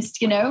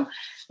honest, you know,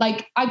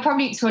 like I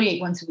probably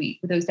exfoliate once a week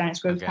with those Dennis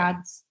Gross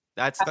pads.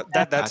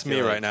 That's me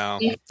right now.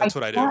 That's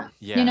what I do.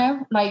 Yeah. You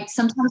know, like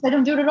sometimes I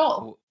don't do it at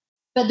all.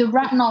 But the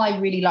retinol I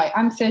really like.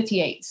 I'm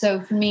 38.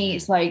 So for me,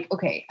 it's like,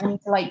 okay, I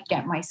need to like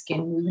get my skin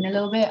moving a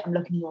little bit. I'm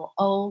looking a little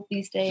old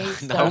these days.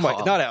 So.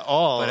 Not at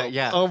all. But,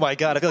 Oh my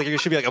God. I feel like you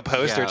should be like a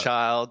poster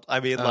child. I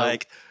mean,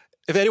 like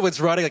if anyone's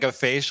running like a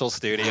facial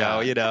studio,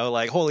 you know,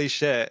 like, holy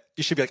shit,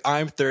 you should be like,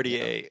 I'm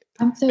 38.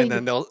 I'm 38. And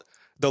then they'll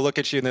look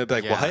at you and they'll be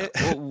like, what?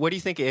 Well, what do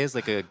you think it is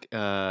like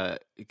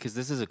because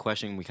this is a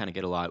question we kind of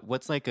get a lot.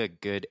 What's like a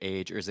good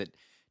age, or is it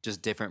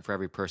just different for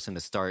every person to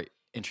start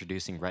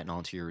introducing retinol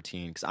into your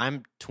routine? Because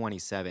I'm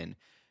 27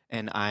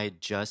 and I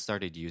just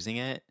started using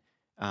it,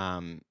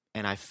 and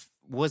I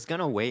was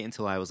gonna wait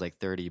until I was like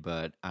 30,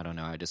 but I don't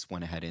know, I just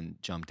went ahead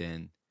and jumped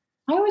in.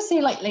 I always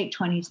say like late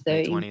 20s,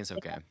 30. Late 20s,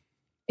 okay.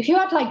 If you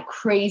had like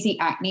crazy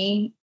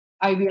acne,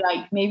 I'd be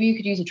like, maybe you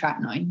could use a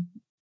tretinoin,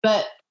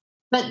 but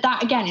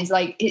that again is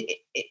like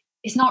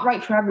it's not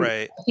right for everyone.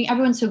 Right. I think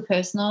everyone's so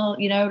personal,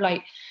 you know,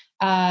 like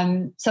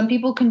some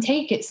people can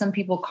take it, some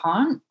people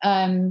can't.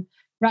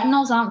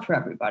 Retinols aren't for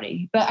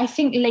everybody, but I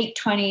think late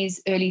 20s,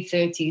 early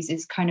 30s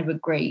is kind of a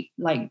great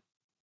like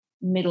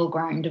middle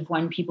ground of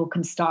when people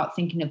can start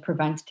thinking of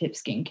preventative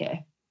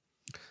skincare.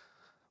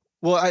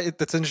 Well,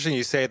 that's interesting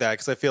you say that,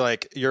 because I feel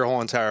like your whole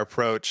entire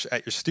approach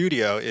at your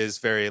studio is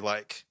very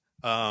like,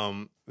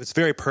 it's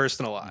very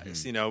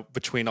personalized, you know,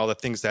 between all the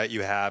things that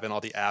you have and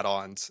all the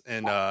add-ons,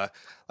 and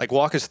like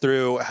walk us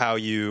through how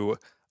you,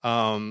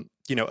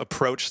 you know,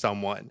 approach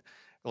someone.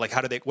 Like,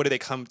 what do they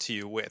come to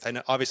you with? I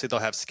know obviously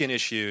they'll have skin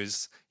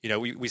issues. You know,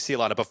 we see a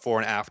lot of before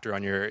and after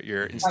on your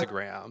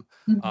Instagram.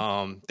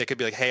 They could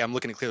be like, hey, I'm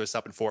looking to clear this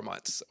up in 4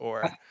 months,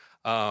 or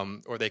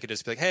they could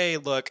just be like, hey,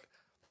 look,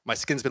 my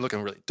skin's been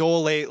looking really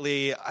dull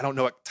lately. I don't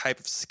know what type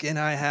of skin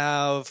I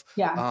have.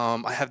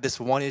 I have this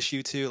one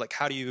issue too. Like,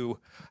 how do you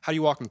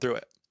walk them through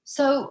it?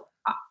 So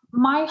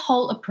my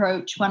whole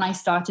approach when I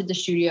started the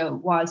studio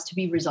was to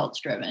be results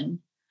driven.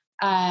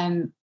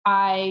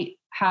 I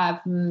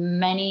have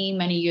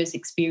many years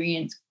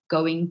experience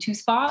going to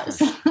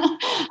spas.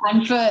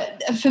 And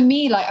for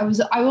me, like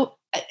I will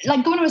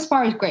like going to a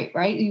spa is great,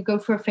 right? You go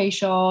for a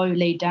facial, you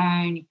lay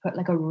down, you put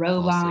like a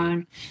robe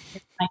on,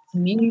 it's nice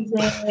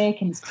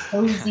music and it's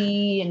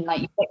cozy, and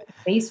like you get your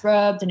face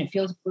rubbed and it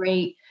feels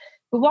great.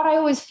 But what I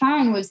always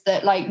found was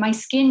that like my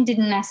skin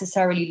didn't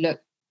necessarily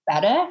look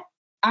better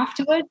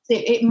afterwards.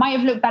 It might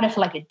have looked better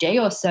for like a day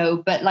or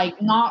so, but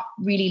like not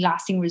really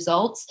lasting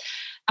results.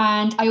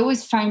 And I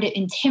always found it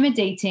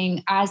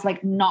intimidating as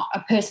like not a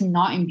person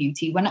not in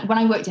beauty. When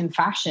I worked in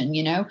fashion,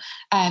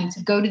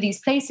 to go to these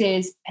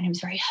places, and it was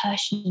very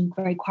hush and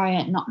very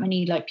quiet, not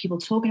many like people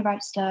talking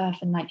about stuff.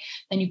 And like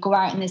then you go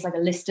out and there's like a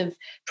list of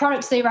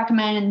products they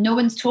recommend, and no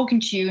one's talking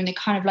to you, and they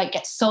kind of like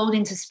get sold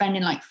into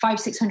spending like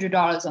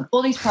 $500-$600 on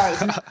all these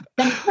products, and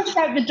then pushed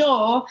out the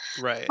door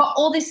right. for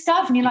all this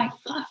stuff, and you're like,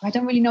 fuck, I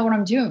don't really know what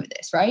I'm doing with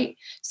this, right?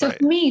 So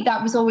for me,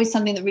 that was always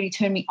something that really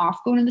turned me off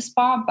going to the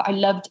spa, but I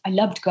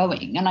loved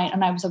going, and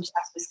I was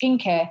obsessed with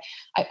skincare.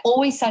 I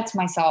always said to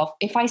myself,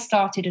 if I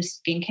started a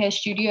skincare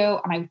studio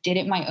and I did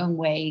it my own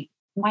way,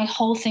 my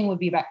whole thing would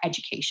be about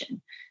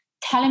education,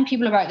 telling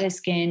people about their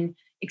skin,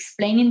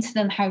 explaining to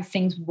them how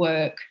things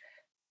work,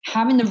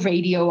 having the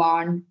radio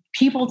on,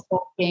 people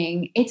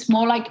talking. It's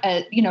more like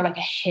a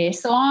hair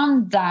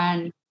salon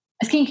than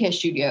a skincare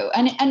studio.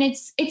 And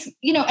it's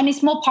and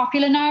it's more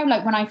popular now.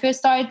 Like when I first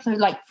started, so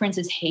like for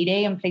instance,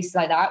 Heyday and places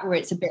like that, where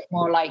it's a bit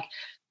more like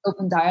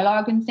open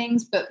dialogue and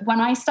things. But when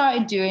I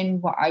started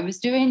doing what I was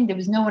doing, there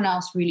was no one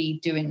else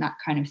really doing that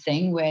kind of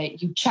thing where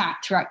you chat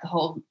throughout the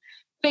whole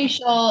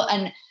facial.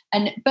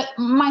 But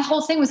my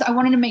whole thing was I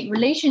wanted to make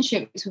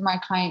relationships with my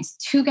clients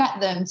to get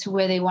them to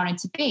where they wanted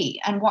to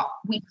be. And what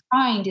we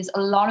find is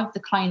a lot of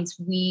the clients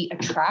we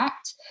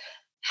attract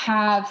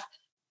have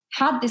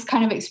had this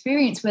kind of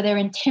experience where they're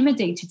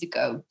intimidated to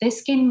go. Their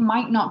skin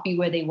might not be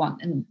where they want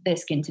their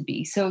skin to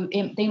be. So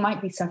they might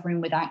be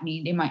suffering with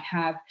acne. They might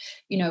have,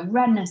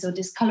 redness or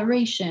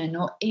discoloration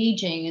or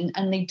aging,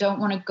 and they don't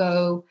want to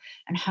go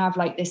and have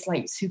like this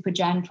like super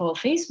gentle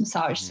face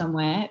massage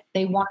somewhere.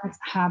 They want to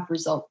have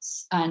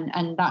results.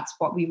 And that's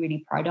what we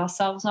really pride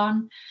ourselves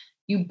on.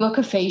 You book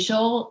a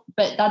facial,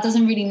 but that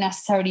doesn't really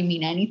necessarily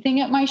mean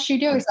anything at my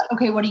studio. It's like,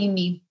 okay, what do you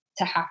need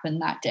to happen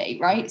that day,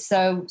 right?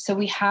 So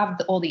we have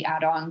all the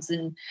add-ons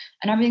and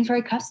everything's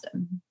very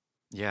custom.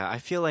 Yeah, I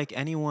feel like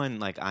anyone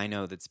like I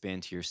know that's been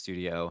to your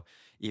studio,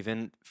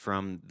 even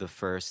from the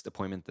first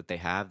appointment that they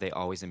have, they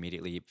always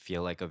immediately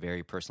feel like a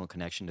very personal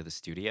connection to the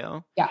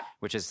studio. Yeah,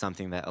 which is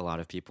something that a lot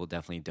of people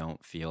definitely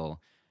don't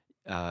feel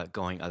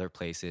going other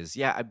places.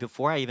 Yeah,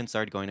 before I even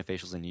started going to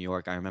facials in New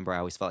York, I remember I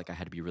always felt like I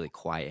had to be really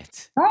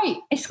quiet. Right.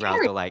 It's throughout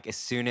scary. the like as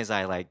soon as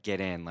I like get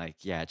in, like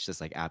it's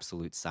just like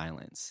absolute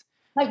silence.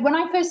 Like when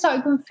I first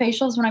started doing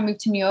facials, when I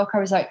moved to New York, I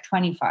was like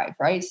 25,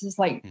 right? This is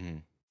like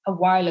a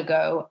while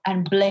ago.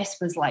 And Bliss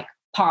was like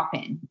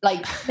popping.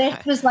 Like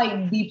Bliss was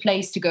like the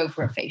place to go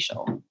for a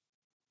facial.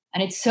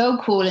 And it's so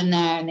cool in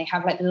there. And they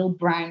have like the little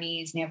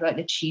brownies and they have like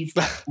the cheese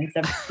and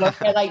stuff.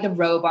 They're like the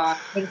robot.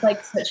 But it's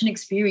like such an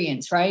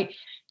experience, right?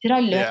 Did I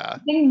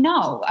learn anything?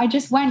 No. I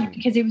just went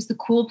because it was the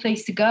cool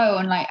place to go,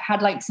 and like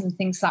had like some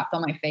things slapped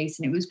on my face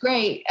and it was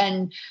great,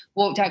 and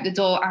walked out the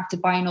door after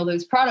buying all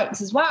those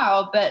products as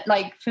well. But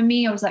like for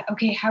me, I was like,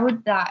 okay, how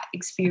would that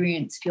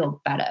experience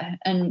feel better?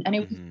 And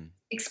it was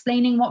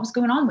explaining what was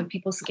going on with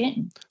people's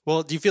skin.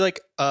 Well, do you feel like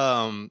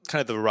kind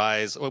of the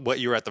rise, what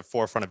you were at the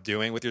forefront of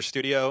doing with your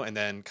studio, and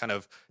then kind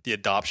of the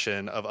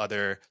adoption of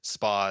other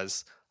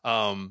spas,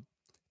 do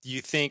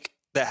you think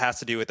that has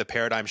to do with the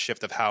paradigm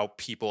shift of how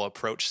people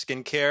approach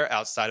skincare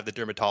outside of the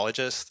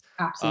dermatologist?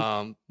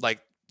 Absolutely.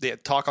 Like they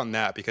talk on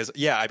that, because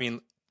I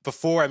mean,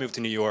 before I moved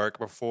to New York,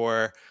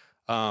 before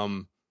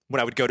when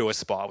I would go to a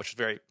spa, which is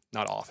very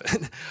not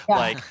often,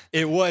 like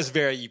it was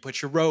very, you put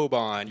your robe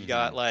on, you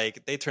got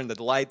like, they turn the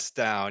lights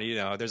down,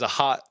 there's a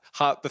hot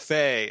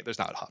buffet. There's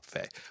not a hot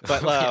buffet,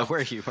 but where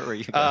were you?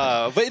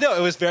 But it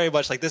was very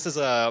much like, it's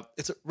a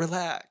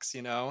relax,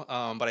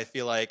 but I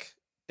feel like,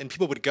 and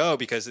people would go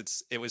because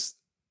it was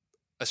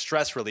a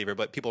stress reliever,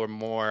 but people are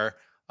more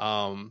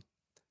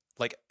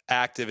like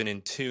active and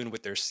in tune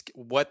with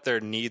what their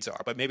needs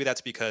are. But maybe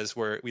that's because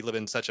we live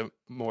in such a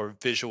more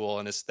visual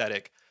and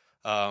aesthetic,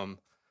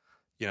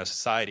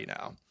 society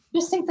now. I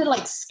just think that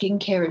like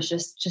skincare has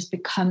just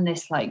become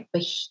this like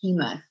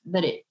behemoth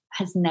that it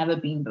has never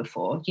been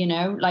before.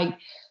 Like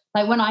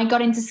when I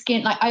got into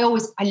skin, like I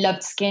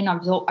loved skin. I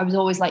was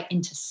always like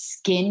into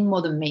skin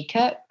more than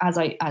makeup, as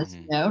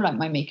you know, like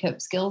my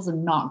makeup skills are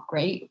not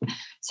great.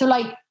 So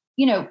like,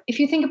 if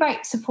you think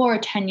about Sephora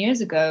 10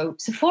 years ago,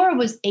 Sephora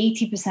was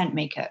 80%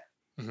 makeup,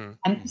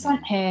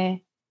 10% hair,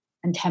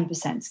 and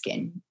 10%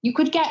 skin. You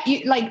could get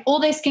like all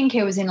their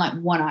skincare was in like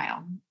one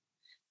aisle.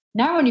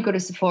 Now when you go to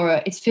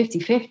Sephora, it's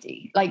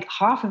 50-50. Like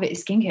half of it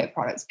is skincare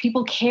products.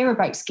 People care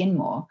about skin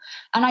more.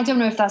 And I don't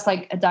know if that's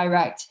like a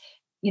direct,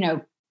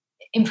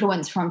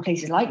 influence from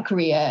places like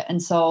Korea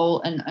and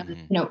Seoul and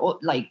or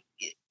like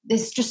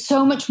there's just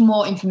so much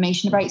more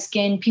information about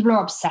skin. People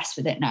are obsessed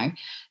with it now.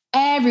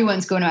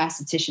 Everyone's going to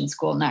esthetician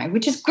school now,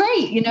 which is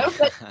great,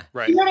 but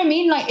right. You know what I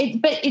mean? Like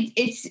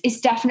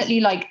it's definitely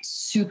like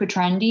super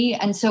trendy.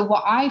 And so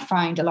what I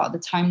find a lot of the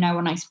time now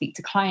when I speak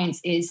to clients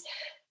is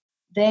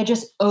they're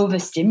just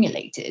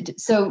overstimulated.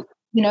 So,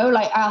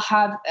 like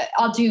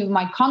I'll do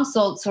my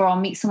consults or I'll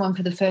meet someone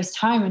for the first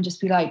time and just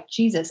be like,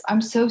 Jesus,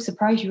 I'm so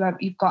surprised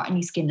you've got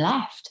any skin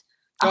left.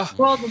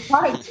 After all the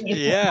products.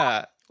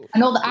 Yeah.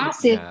 and all the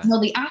acids Yeah. and all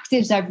the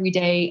actives every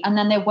day, and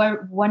then they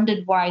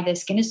wondered why their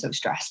skin is so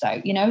stressed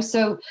out, you know.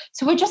 So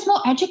we're just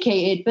more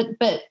educated,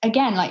 but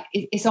again, like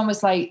it's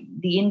almost like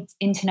the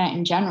internet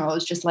in general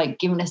is just like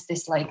giving us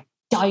this like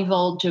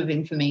divulge of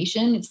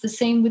information. It's the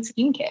same with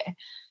skincare,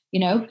 you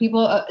know.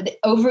 People are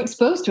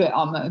overexposed to it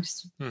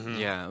almost. Mhm.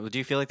 Yeah. Well, do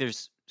you feel like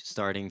there's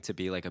starting to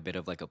be like a bit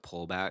of like a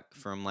pullback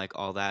from like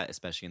all that,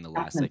 especially in the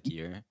last like Definitely.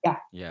 year? Yeah.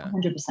 Yeah.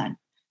 100%.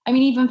 I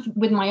mean, even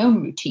with my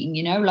own routine,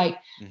 you know, like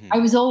Mhm. I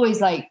was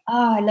always like,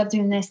 oh, I love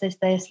doing this,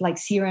 like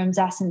serums,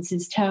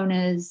 essences,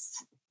 toners,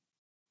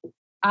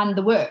 and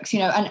the works, you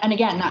know. And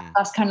again,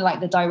 that's kind of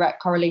like the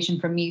direct correlation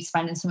from me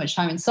spending so much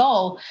time in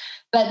Seoul.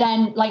 But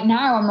then, like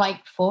now, I'm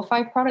like 4 or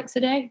 5 products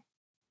a day,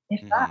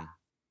 if that. Mhm.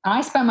 And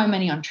I spend my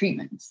money on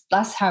treatments.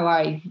 That's how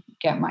I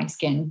get my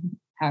skin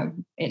how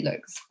it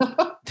looks.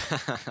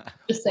 Just Well,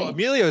 saying.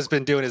 Emilio's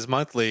been doing his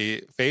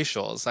monthly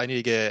facials. I need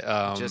to get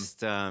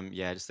just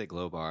like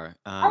Glow Bar.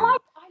 I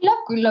love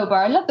Glow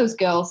Bar. I love those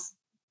girls.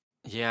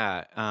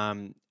 Yeah.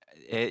 And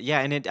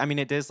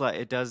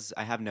it does.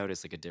 I have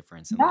noticed like a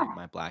difference in Yeah. like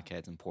my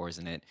blackheads and pores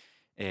in it.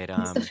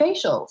 It's the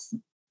facials,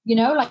 you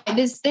know, like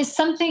there's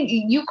something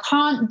you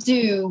can't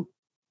do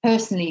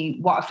personally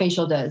what a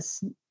facial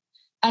does.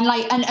 And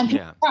like, and people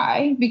Yeah.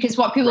 try, because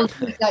what people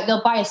do is like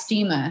they'll buy a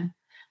steamer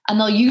and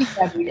they'll use it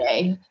every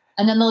day.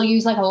 And then they'll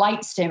use like a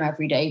light steam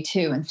every day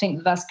too, and think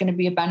that that's going to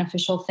be a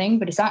beneficial thing,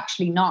 but it's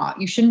actually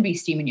not. You shouldn't be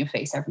steaming your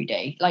face every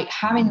day. Like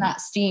having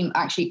that steam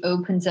actually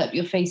opens up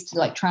your face to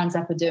like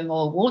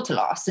transepidermal water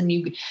loss, and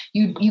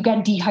you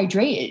get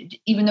dehydrated,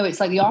 even though it's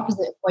like the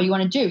opposite of what you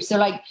want to do. So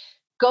like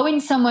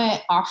going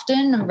somewhere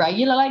often and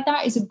regular like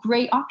that is a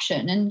great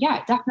option, and yeah,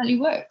 it definitely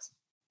works.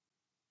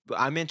 But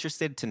I'm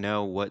interested to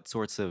know what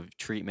sorts of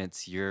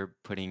treatments you're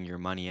putting your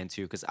money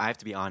into, because I have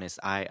to be honest.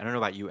 I don't know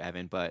about you,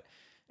 Evan, but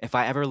if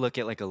I ever look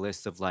at like a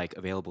list of like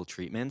available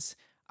treatments,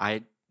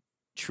 I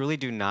truly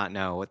do not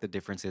know what the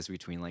difference is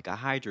between like a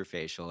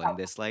hydrofacial and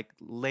this like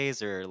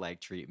laser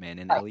like treatment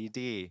and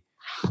LED.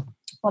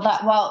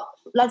 Well,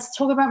 let's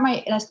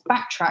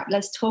backtrack.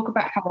 Let's talk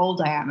about how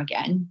old I am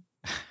again.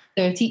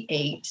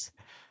 38.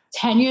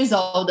 10 years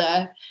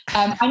older.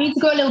 I need to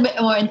go a little bit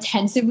more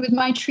intensive with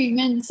my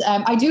treatments.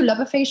 I do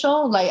love a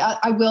facial. Like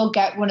I will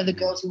get one of the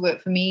girls who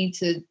work for me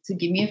to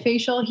give me a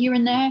facial here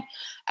and there.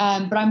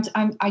 But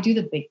I do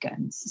the big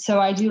guns. So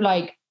I do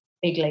like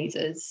big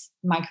lasers,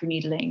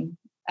 microneedling.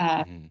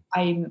 I'm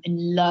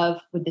in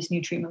love with this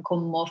new treatment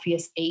called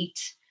Morpheus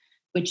 8,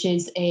 which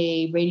is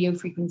a radio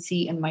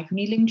frequency and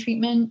microneedling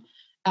treatment.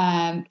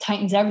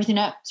 Tightens everything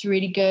up. It's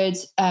really good.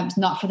 It's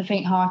not for the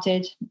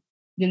faint-hearted.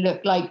 You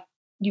look like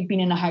you've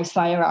been in a house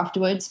fire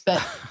afterwards, but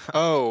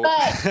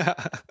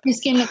your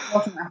skin looks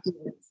awesome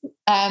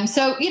afterwards.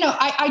 So, you know,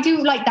 I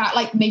do like that,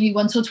 like maybe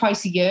once or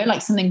twice a year,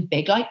 like something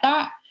big like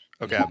that.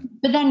 Okay.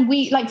 But then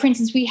for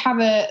instance, we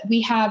have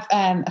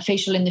a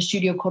facial in the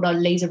studio called a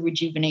laser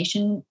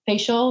rejuvenation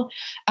facial.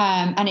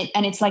 And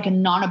it's like a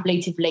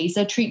non-ablative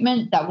laser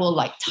treatment that will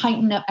like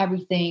tighten up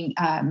everything,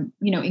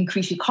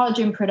 increase your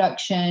collagen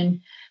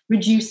production,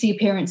 reduce the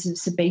appearance of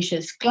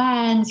sebaceous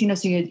glands, you know,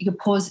 so your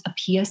pores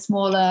appear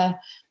smaller.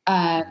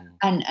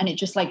 And it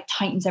just like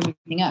tightens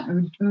everything up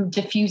and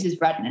diffuses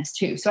redness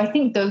too. So I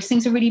think those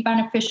things are really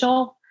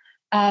beneficial.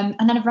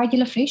 And then a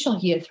regular facial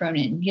here thrown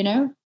in, you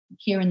know,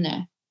 here and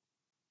there.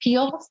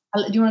 Peels.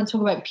 Do you want to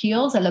talk about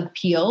peels? I love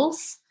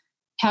peels.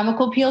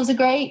 Chemical peels are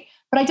great,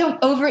 but I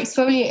don't over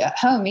exfoliate at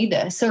home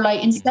either. So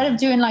like instead of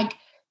doing like,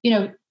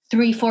 3-4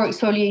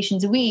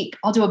 exfoliations a week,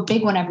 I'll do a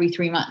big one every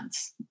 3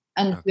 months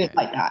and do it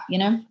like that, you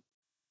know?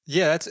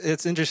 Yeah,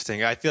 it's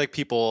interesting. I feel like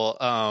people,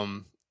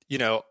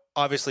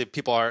 obviously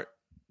people are,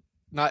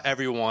 not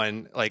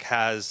everyone like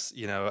has,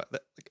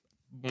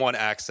 one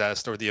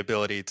access or the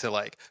ability to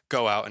like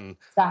go out and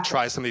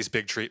try some of these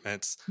big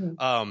treatments.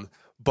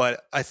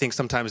 But I think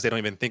sometimes they don't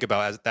even think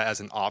about that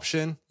as an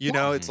option. You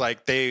know, it's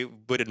like they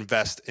would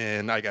invest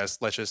in, I guess,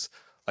 let's just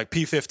like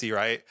P50,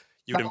 right?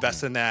 You would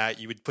invest in that.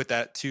 You would put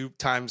that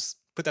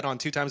on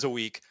 2 times a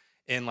week.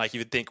 And like,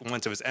 you would think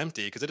once it was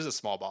empty, because it is a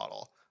small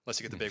bottle, unless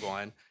you get the big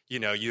one,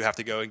 you have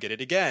to go and get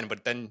it again.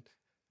 But then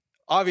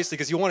obviously,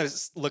 because you want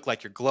to look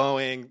like you're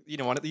glowing,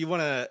 you want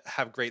to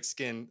have great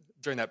skin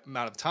during that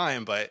amount of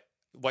time. But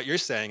what you're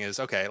saying is,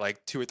 okay,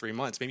 like 2 or 3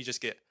 months, maybe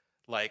just get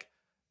like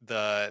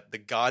the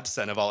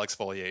godsend of all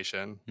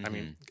exfoliation. I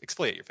mean,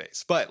 exfoliate your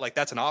face, but like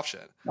that's an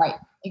option. Right.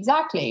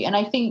 Exactly. And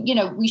I think,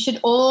 we should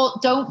all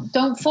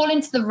don't fall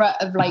into the rut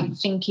of like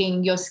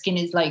thinking your skin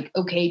is like,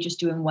 okay, just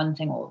doing one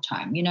thing all the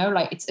time,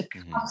 like it's a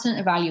constant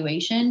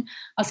evaluation.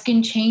 Our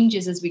skin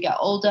changes as we get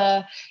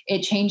older.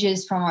 It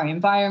changes from our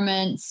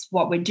environments,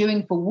 what we're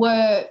doing for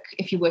work,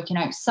 if you're working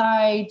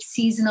outside,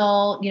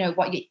 seasonal,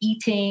 what you're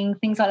eating,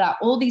 things like that.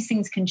 All these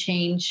things can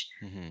change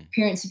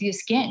appearance of your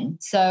skin.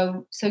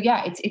 So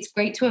yeah, it's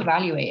great to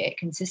evaluate it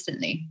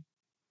consistently.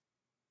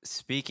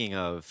 Speaking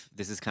of,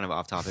 this is kind of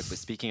off topic, but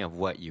speaking of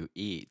what you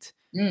eat,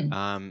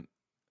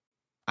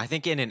 I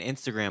think in an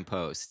Instagram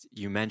post,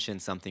 you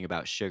mentioned something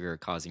about sugar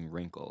causing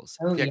wrinkles.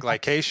 Oh, yeah,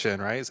 glycation,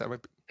 right? Is that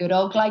what? Good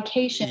old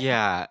glycation.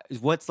 Yeah.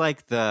 What's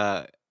like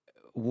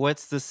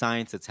what's the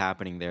science that's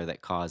happening there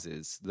that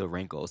causes the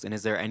wrinkles? And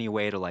is there any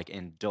way to like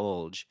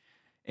indulge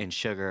in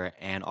sugar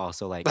and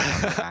also like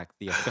counteract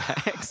the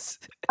effects?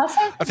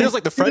 I feels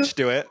like the French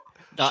do it.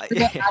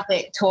 Sugar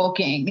addict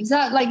talking. Is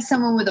that like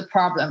someone with a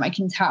problem? I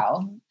can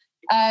tell.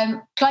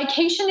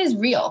 Glycation is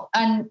real,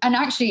 and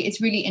actually, it's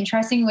really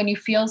interesting when you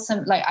feel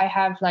some. Like I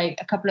have like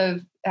a couple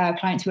of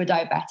clients who are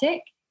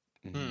diabetic.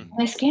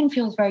 Their skin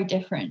feels very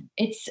different.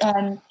 It's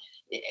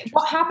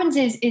what happens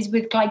is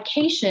with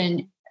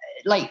glycation,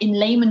 like in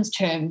layman's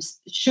terms,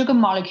 sugar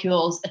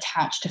molecules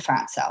attach to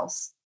fat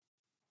cells,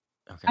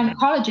 and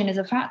collagen is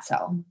a fat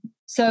cell.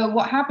 So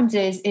what happens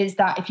is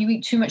that if you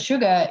eat too much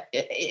sugar,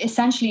 it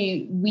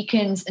essentially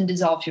weakens and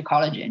dissolves your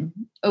collagen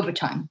over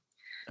time.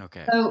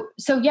 Okay.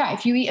 So yeah,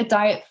 if you eat a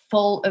diet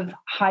full of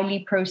highly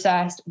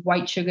processed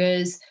white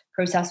sugars,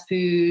 processed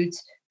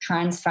foods,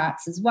 trans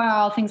fats as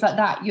well, things like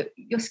that,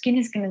 your skin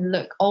is going to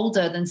look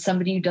older than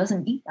somebody who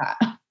doesn't eat that.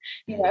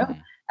 You know,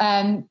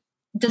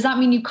 does that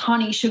mean you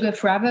can't eat sugar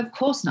forever? Of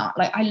course not.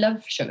 Like I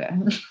love sugar,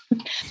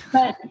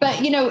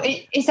 but you know,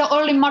 it's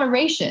all in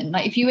moderation.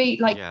 Like if you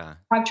ate like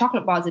 5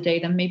 chocolate bars a day,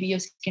 then maybe your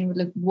skin would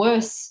look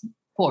worse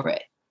for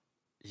it.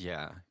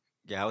 Yeah.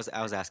 I was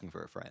asking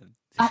for a friend.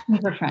 Asking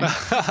for a friend.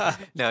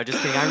 No, just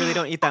kidding. I really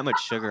don't eat that much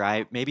sugar.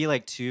 I maybe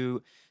like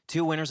two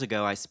winters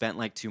ago, I spent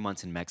like 2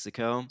 months in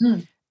Mexico,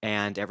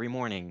 and every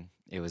morning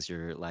it was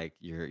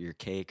your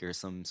cake or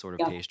some sort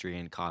of pastry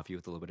and coffee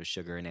with a little bit of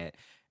sugar in it.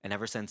 And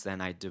ever since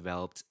then, I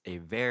developed a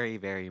very,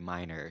 very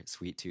minor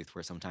sweet tooth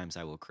where sometimes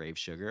I will crave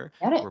sugar.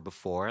 Where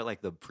before,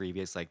 like the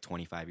previous like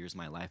 25 years of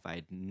my life,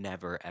 I'd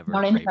never ever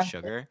craved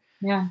sugar.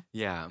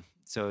 Yeah.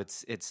 So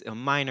it's a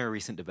minor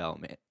recent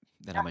development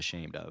that I'm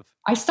ashamed of.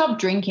 I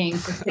stopped drinking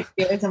for 6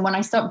 years, and when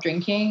I stopped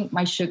drinking,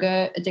 my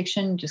sugar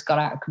addiction just got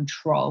out of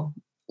control.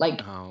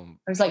 Like I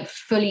was like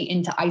fully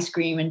into ice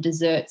cream and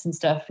desserts and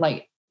stuff,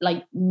 like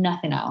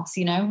nothing else,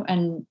 you know.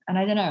 And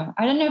I don't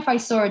know if I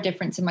saw a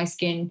difference in my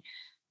skin,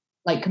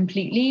 like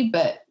completely,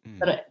 but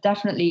it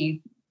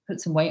definitely put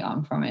some weight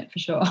on from it for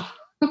sure.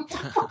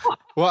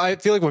 Well, I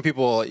feel like when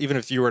people, even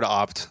if you were to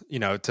opt, you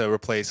know, to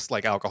replace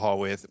like alcohol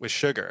with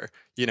sugar,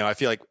 you know, I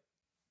feel like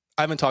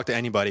I haven't talked to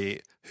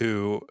anybody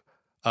who,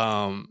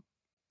 I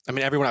mean,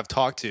 everyone I've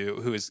talked to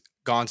who has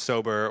gone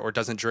sober or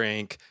doesn't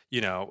drink,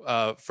 you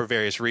know, for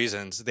various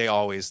reasons, they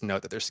always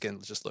note that their skin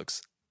just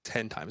looks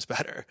 10 times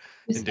better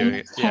in doing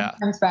it. 10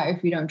 times better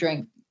if you don't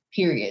drink,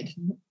 period.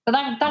 But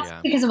that's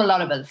because of a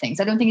lot of other things.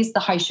 I don't think it's the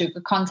high sugar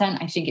content.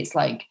 I think it's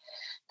like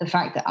the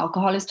fact that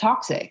alcohol is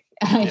toxic.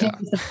 I think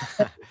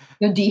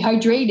you're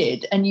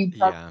dehydrated and you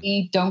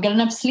probably don't get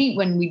enough sleep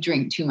when we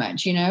drink too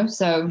much, you know?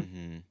 So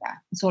yeah,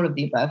 it's all of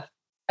the above.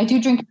 I do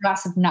drink a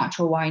glass of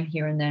natural wine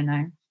here and there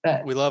now,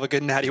 but we love a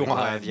good natty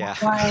wine.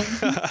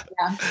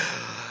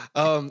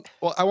 Well,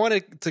 I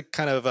wanted to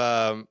kind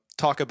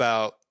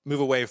of move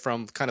away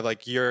from kind of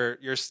like your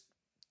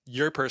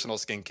personal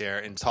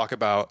skincare and talk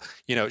about,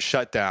 you know,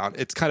 shutdown.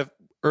 It's kind of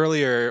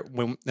earlier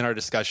in our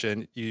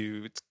discussion,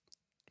 you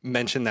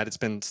mentioned that it's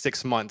been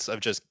 6 months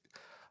of just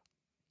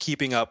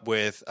keeping up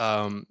with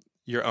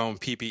your own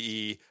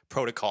PPE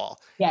protocol.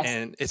 Yes.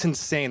 And it's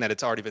insane that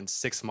it's already been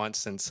 6 months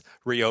since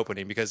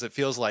reopening, because it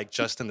feels like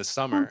just in the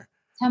summer.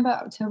 September,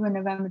 October,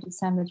 November,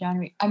 December,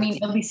 January. I mean,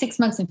 it'll be 6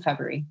 months in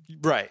February.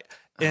 Right.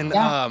 And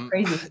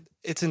crazy.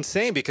 It's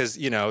insane because,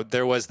 you know,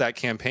 there was that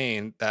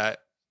campaign that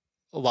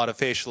a lot of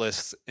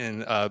facialists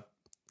and kind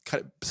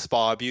of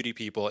spa beauty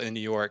people in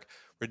New York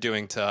were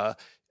doing to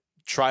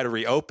try to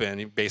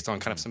reopen based on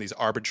kind of some of these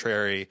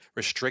arbitrary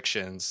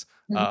restrictions.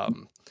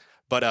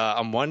 But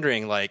I'm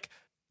wondering, like,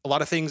 a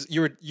lot of things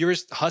you were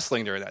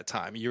hustling during that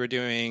time. You were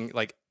doing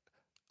like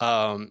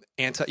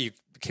you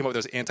came up with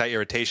those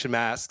anti-irritation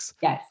masks.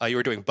 Yes. You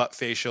were doing butt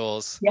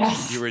facials.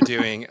 Yes. You were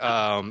doing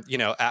you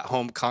know,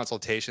 at-home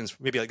consultations,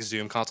 maybe like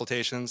Zoom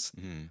consultations.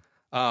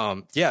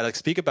 Like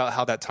speak about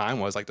how that time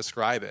was, like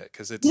describe it,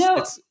 because it's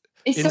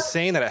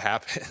insane that it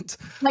happened.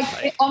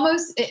 Like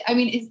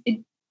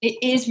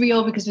it is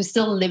real because we're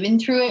still living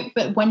through it.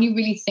 But when you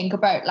really think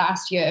about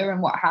last year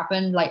and what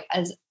happened, like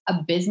as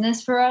a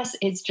business for us,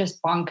 it's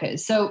just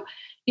bonkers. So,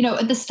 you know,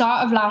 at the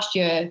start of last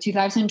year,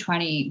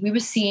 2020, we were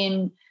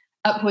seeing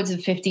upwards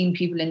of 15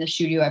 people in the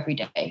studio every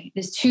day.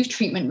 There's 2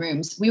 treatment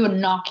rooms. We were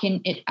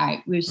knocking it out.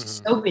 We were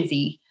so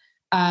busy.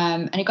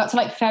 And it got to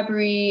like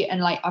February,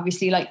 and like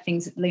obviously like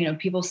things, you know,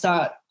 people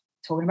start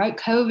talking about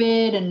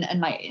COVID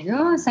and like,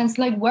 it sounds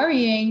like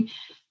worrying.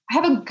 I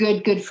have a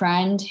good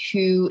friend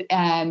who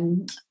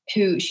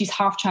she's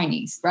half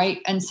Chinese, right?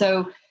 And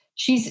so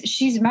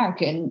she's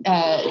American.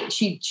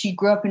 She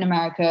grew up in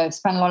America,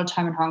 spent a lot of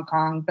time in Hong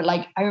Kong. But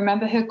like, I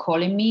remember her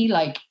calling me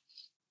like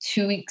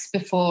 2 weeks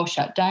before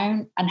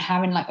shutdown and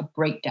having like a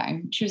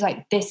breakdown. She was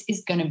like, "This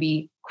is going to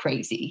be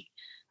crazy."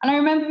 And I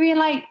remember being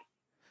like,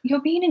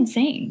 "You're being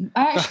insane."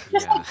 I actually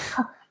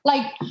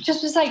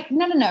just was like,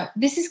 no,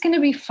 this is going to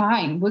be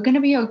fine. We're going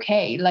to be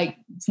okay. Like,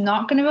 it's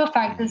not going to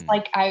affect us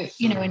like out,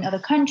 you know, in other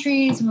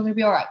countries. We're going to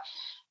be all right.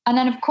 And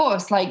then, of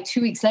course, like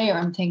 2 weeks later,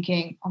 I'm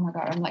thinking, oh my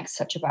God, I'm like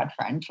such a bad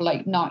friend for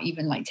like not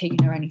even like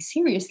taking her any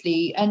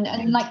seriously and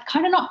like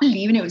kind of not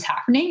believing it was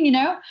happening, you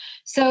know?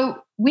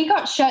 So we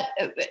got shut.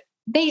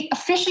 They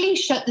officially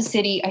shut the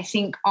city, I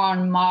think,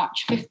 on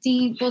March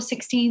 15th or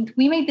 16th.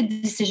 We made the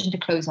decision to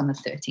close on the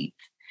 13th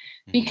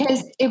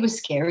because it was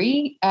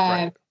scary.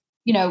 Right.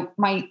 You know,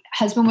 my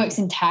husband works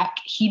in tech.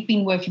 He'd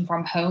been working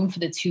from home for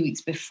the 2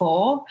 weeks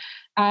before.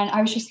 And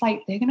I was just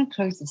like, they're going to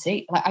close the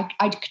city. Like,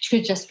 I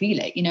could just feel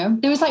it, you know?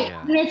 There was like, I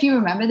don't know if you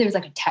remember, there was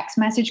like a text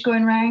message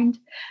going around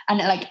and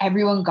like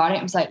everyone got it.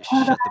 It was like,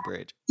 shut the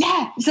bridge.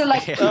 Yeah. So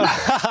like,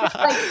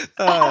 I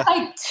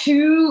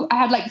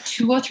had like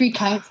 2 or 3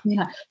 clients being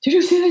like, did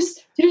you see this?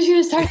 Did you see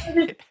this text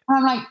message? And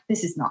I'm like,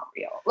 this is not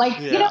real. Like,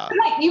 you know,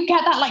 like you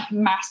get that like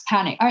mass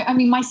panic. I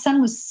mean, my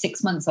son was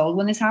 6 months old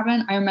when this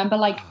happened. I remember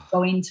like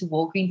going to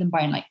Walgreens and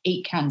buying like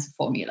 8 cans of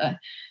formula.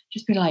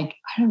 Just be like,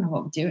 I don't know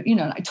what we're doing, you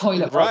know, like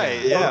toilet.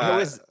 Right. Yeah.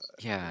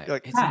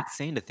 It's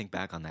insane to think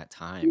back on that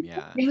time.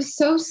 Yeah. It was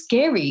so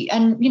scary.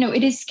 And, you know,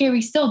 it is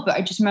scary still, but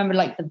I just remember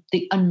like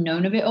the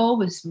unknown of it all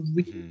was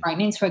really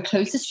frightening. So I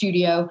closed the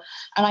studio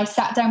and I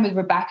sat down with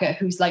Rebecca,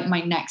 who's like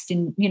my next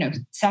in, you know,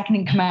 second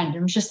in command.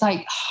 And was just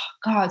like,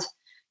 oh God,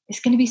 it's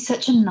going to be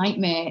such a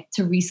nightmare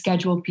to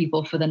reschedule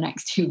people for the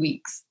next 2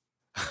 weeks.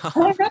 And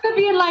I remember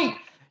being like,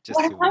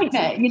 what a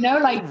nightmare, you know,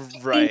 like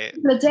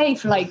the day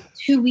for like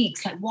 2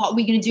 weeks, like what are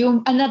we going to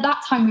do? And at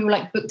that time we were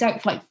like booked out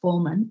for like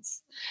 4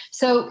 months.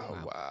 So,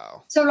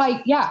 so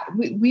like, yeah,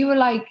 we were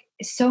like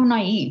so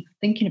naive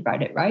thinking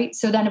about it. Right.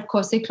 So then of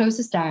course they closed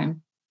us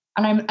down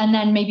and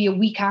then maybe a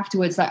week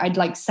afterwards, like I'd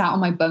like sat on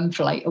my bum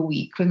for like a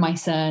week with my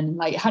son,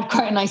 like had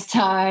quite a nice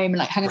time,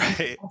 like hanging out with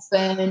my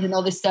husband and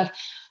all this stuff.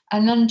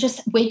 And then just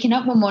waking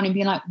up one morning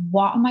being like,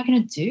 what am I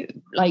going to do?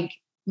 Like,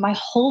 my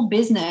whole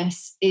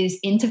business is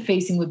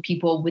interfacing with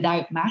people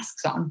without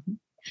masks on.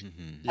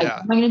 Like, what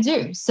am I going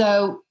to do?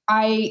 So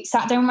I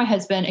sat down with my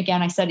husband.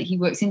 Again, I said he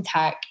works in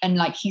tech and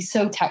like, he's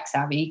so tech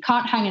savvy. He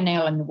can't hang a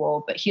nail in the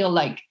wall, but he'll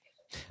like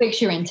fix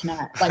your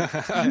internet. Like,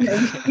 you know,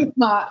 he's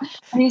smart.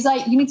 And he's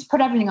like, you need to put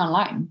everything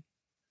online.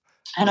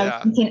 And I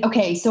was thinking,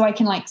 okay, so I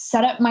can like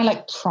set up my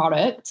like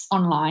products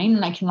online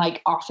and I can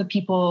like offer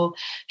people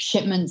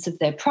shipments of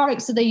their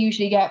products that they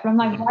usually get. But I'm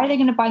like, why are they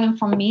going to buy them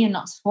from me and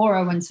not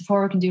Sephora when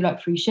Sephora can do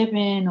like free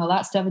shipping, all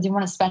that stuff? I didn't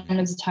want to spend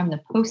loads of time in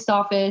the post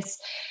office.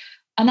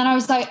 And then I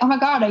was like, oh my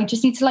God, I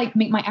just need to like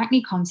make my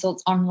acne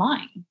consults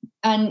online.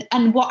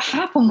 And what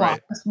happened was,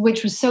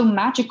 which was so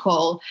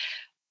magical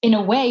in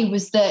a way,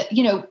 was that,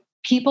 you know,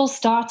 people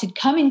started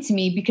coming to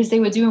me because they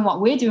were doing what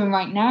we're doing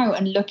right now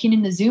and looking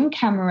in the Zoom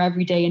camera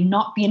every day and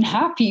not being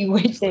happy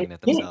with just looking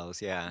at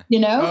themselves. You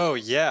know? Oh,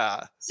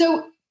 yeah.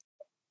 So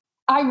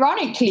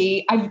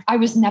ironically, I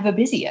was never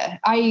busier.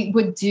 I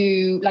would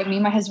do, like me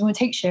and my husband would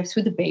take shifts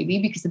with the baby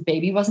because the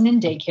baby wasn't in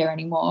daycare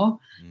anymore.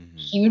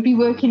 He would be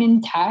working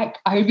in tech.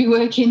 I would be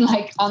working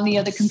like on the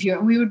other computer.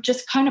 And we would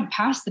just kind of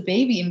pass the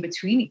baby in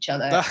between each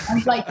other. I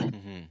was like, you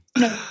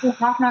know, do a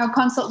half an hour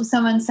consult with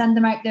someone, send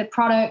them out their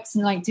products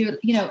and like do,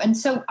 you know, and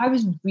so I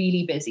was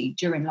really busy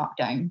during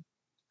lockdown.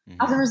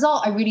 As a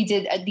result, I really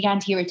did the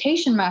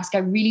anti-irritation mask. I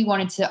really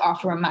wanted to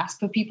offer a mask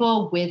for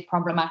people with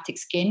problematic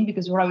skin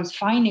because what I was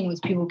finding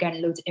was people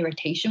getting loads of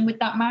irritation with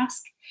that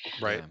mask.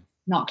 Right.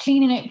 Not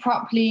cleaning it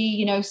properly,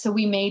 you know, so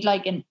we made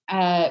like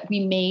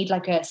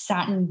a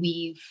satin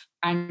weave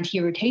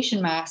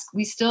anti-irritation mask.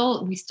 We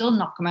still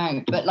knock them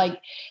out, but like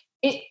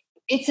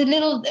it's a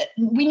little,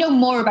 we know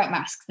more about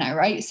masks now,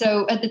 right?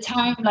 So at the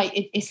time, like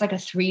it's like a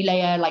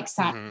 3-layer like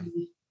satin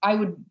weave. I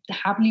would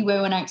happily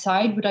wear one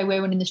outside. Would I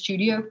wear one in the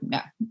studio?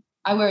 No,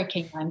 I wear a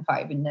King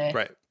 95 in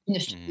the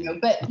studio.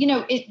 But you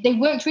know, they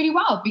worked really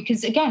well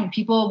because again,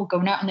 people were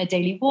going out on their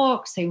daily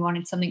walks. They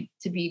wanted something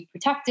to be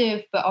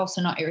protective, but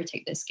also not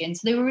irritate their skin.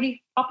 So they were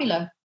really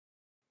popular.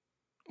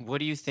 What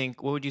do you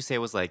think? What would you say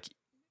was like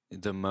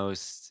the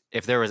most,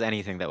 if there was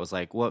anything that was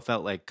like, what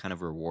felt like kind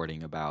of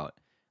rewarding about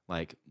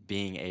like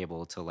being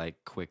able to like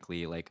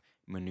quickly like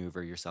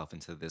maneuver yourself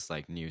into this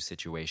like new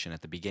situation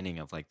at the beginning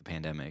of like the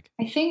pandemic?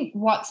 I think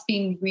what's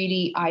been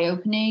really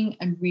eye-opening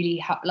and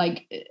really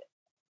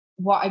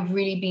what I've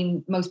really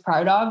been most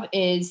proud of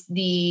is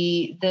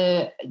the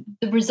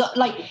result.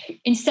 Like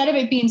instead of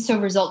it being so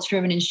results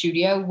driven in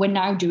studio, we're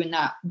now doing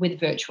that with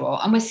virtual,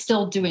 and we're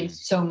still doing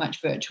so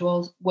much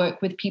virtual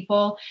work with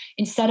people.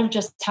 Instead of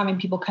just having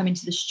people come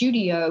into the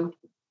studio,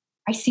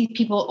 I see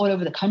people all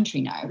over the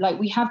country now. Like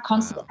we have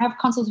consults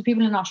with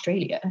people in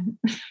Australia.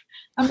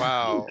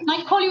 Wow. Can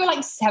I call you at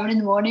like 7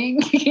 a.m?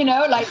 You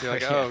know, like,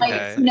 like, oh, okay.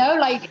 Like, you know,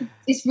 like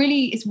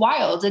it's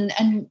wild.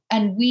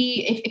 And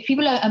we, if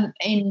people are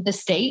in the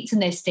States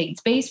and they're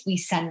States-based, we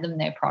send them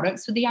their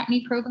products for the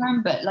acne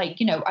program. But like,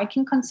 you know, I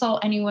can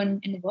consult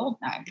anyone in the world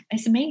now.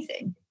 It's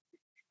amazing.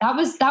 That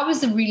was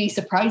the really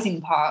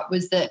surprising part,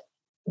 was that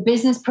the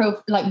business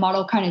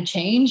model kind of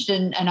changed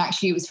and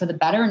actually it was for the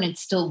better, and it's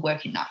still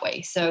working that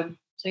way. So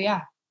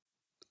yeah.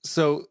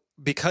 So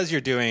because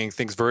you're doing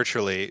things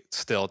virtually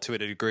still to a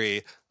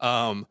degree,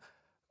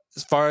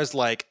 as far as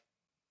like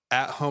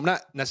at home,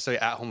 not necessarily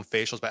at home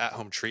facials, but at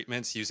home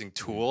treatments using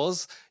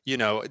tools, you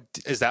know,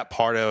 is that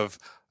part of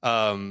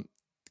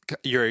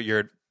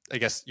your I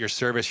guess your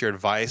service, your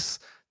advice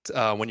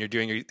when you're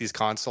doing these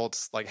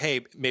consults? Like,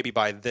 hey, maybe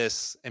buy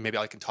this, and maybe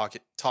I can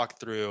talk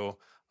through,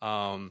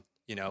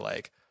 you know,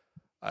 like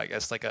I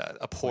guess like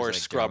a pore like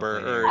scrubber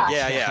or dermaplaning.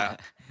 yeah.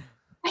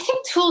 I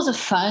think tools are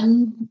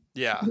fun.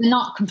 Yeah. They're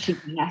not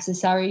completely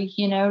necessary,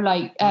 you know,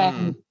 like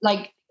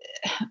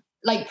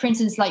for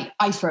instance, like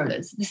ice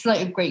rollers. This is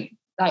like a great,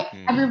 like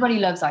everybody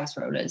loves ice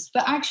rollers,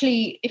 but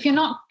actually if you're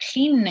not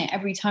cleaning it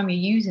every time you're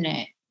using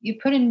it, you're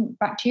putting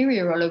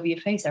bacteria all over your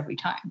face every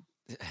time.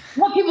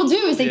 What people do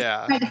is they take it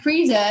out the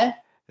freezer,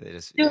 They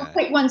just do a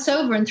quick once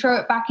over and throw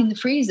it back in the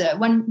freezer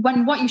when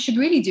what you should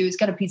really do is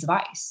get a piece of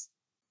ice.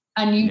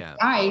 And you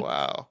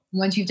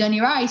once you've done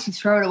your ice, you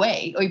throw it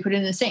away or you put it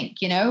in the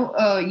sink, you know,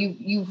 or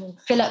you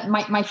fill up.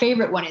 My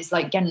favorite one is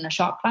like getting a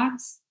shot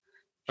glass.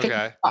 Fill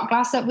the shot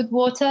glass up with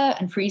water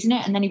and freezing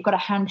it. And then you've got a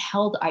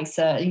handheld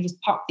icer and you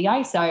just pop the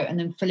ice out and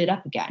then fill it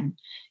up again.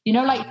 You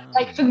know,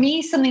 like for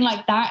me, something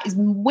like that is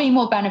way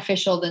more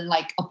beneficial than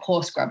like a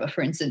pore scrubber,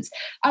 for instance.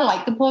 I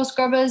like the pore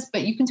scrubbers,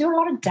 but you can do a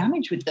lot of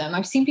damage with them.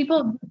 I've seen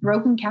people with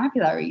broken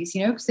capillaries,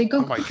 you know, because they go.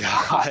 Oh my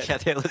God. Yeah,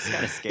 they look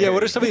kind of scary. Yeah,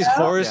 what are some of these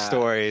horror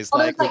stories?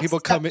 Like when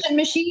people come in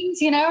machines,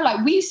 you know,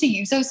 like we used to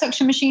use those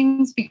suction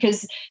machines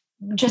because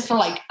just for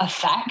like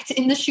effect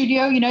in the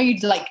studio, you know,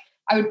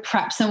 I would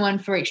prep someone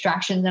for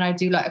extractions and I'd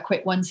do like a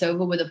quick once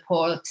over with a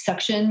pore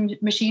suction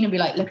machine and be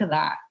like, look at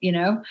that, you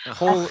know?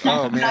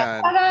 Oh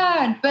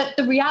man. But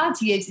the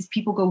reality is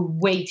people go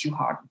way too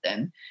hard with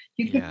them.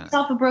 You give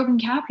yourself a broken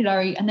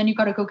capillary and then you've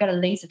got to go get a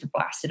laser to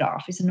blast it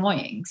off. It's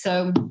annoying.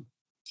 So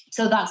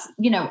that's,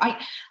 you know, I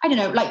don't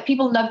know, like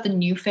people love the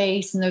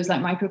NuFace and those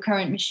like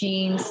microcurrent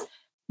machines.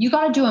 You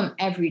got to do them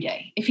every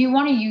day. If you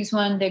want to use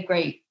one, they're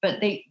great,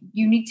 but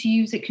you need to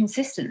use it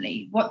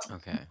consistently.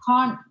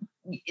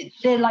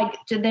 They're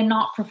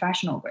not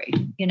professional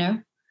grade, you know?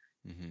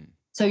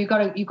 So you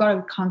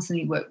gotta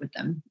constantly work with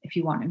them if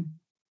you want to.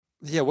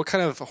 Yeah. What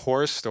kind of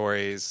horror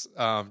stories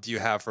do you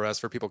have for us,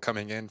 for people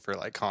coming in for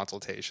like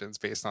consultations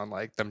based on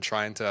like them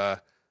trying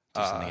to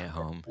do something at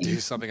home? Do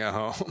something at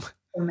home.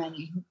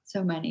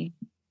 So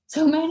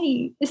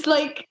many. It's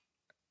like,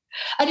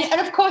 and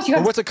of course you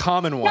have. What's a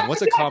common one?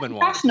 What's a common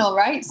one? Professional,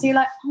 right? So you're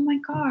like, oh my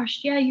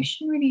gosh, yeah, you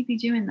shouldn't really be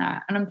doing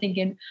that. And I'm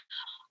thinking,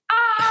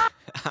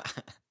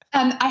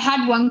 I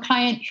had one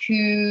client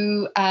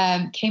who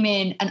came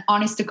in and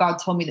honest to God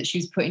told me that she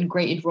was putting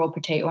grated raw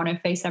potato on her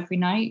face every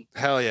night.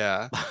 Hell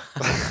yeah.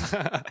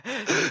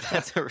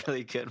 That's a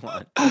really good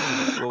one.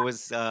 What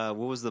was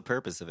the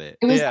purpose of it?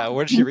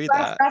 Where did she read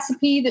that?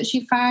 Recipe that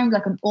she found,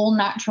 like an all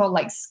natural,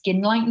 like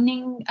skin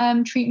lightening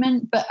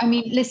treatment. But I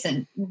mean,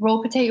 listen,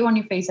 raw potato on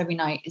your face every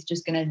night is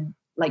just going to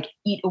like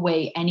eat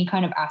away any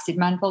kind of acid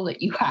mantle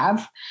that you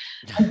have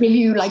and give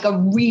you like a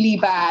really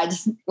bad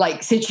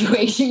like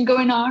situation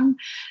going on.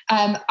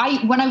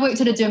 When I worked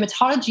at a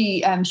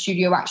dermatology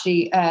studio,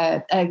 actually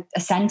a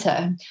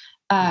center,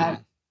 I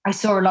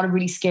saw a lot of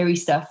really scary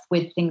stuff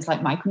with things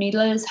like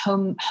microneedlers,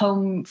 home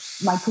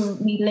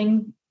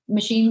microneedling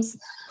machines.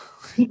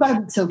 You've got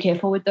to be so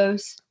careful with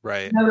those.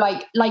 Right. You know,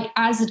 like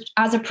as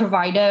a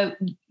provider,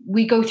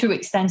 we go through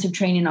extensive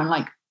training on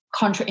like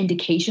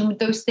contraindication with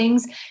those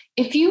things.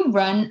 If you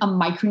run a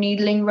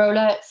microneedling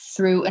roller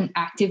through an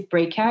active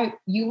breakout,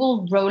 you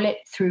will roll it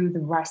through the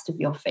rest of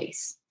your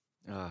face.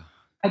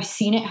 I've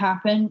seen it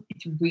happen.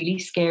 It's really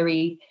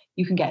scary.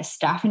 You can get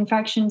staph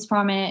infections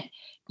from it.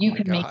 You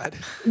can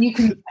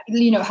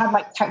have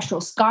like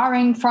textural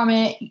scarring from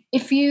it.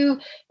 If you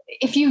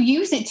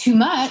use it too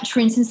much, for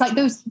instance, like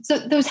those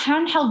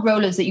handheld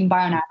rollers that you can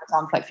buy on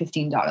Amazon for like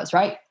 $15,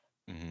 right?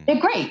 They're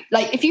great.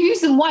 Like if you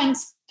use them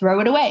once, throw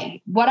it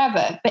away,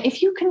 whatever. But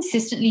if you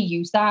consistently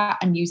use that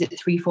and use it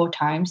 3-4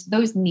 times,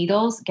 those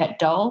needles get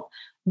dull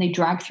and they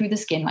drag through the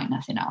skin like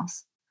nothing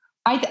else.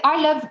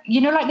 I love,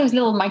 you know, like those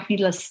little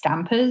microneedler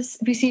stampers.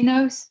 Have you seen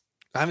those?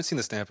 I haven't seen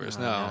the stampers.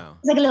 No.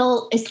 It's like a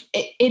little.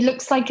 It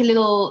looks like a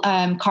little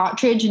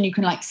cartridge, and you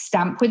can like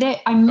stamp with it.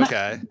 I'm much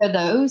for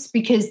those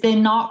because they're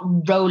not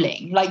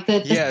rolling. Like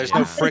there's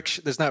no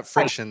friction. There's not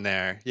friction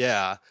there.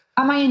 Yeah.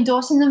 Am I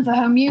endorsing them for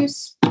home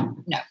use?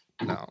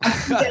 No.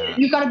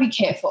 You got to be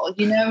careful,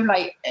 you know,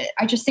 like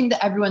I just think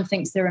that everyone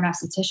thinks they're an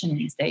esthetician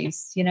these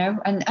days, you know,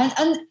 and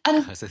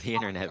because of the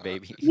internet,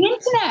 baby. The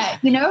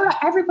internet, you know, like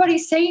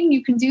everybody's saying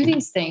you can do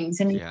these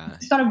things and you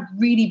got to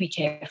really be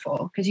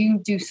careful because you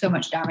can do so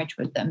much damage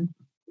with them.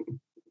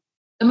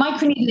 The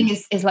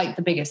microneedling is like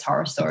the biggest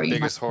horror story. The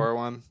biggest horror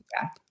one?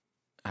 Yeah.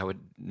 I would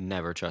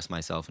never trust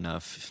myself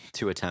enough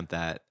to attempt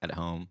that at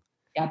home.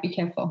 Yeah, be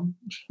careful.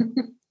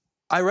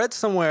 I read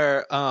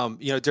somewhere,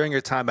 during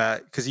your time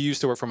because you used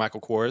to work for Michael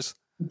Kors,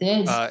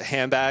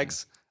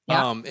 handbags,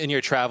 in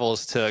your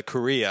travels to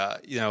Korea,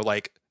 you know,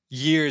 like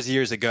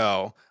years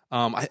ago.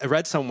 I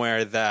read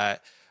somewhere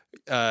that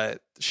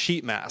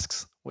sheet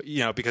masks, you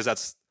know, because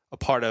that's a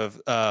part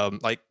of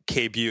like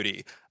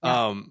K-beauty.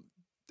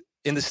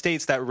 In the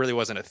States, that really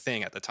wasn't a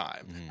thing at the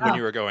time when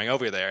you were going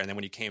over there. And then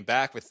when you came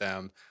back with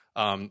them,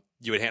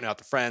 you would hand it out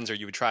to friends or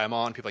you would try them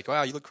on. People like,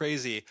 wow, you look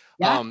crazy.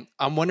 Yeah.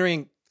 I'm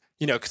wondering,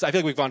 because I feel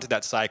like we've gone to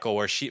that cycle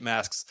where sheet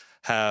masks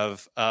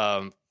have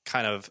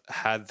kind of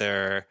had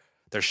their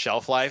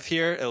shelf life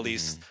here, at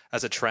least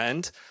as a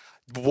trend.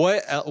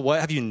 What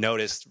have you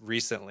noticed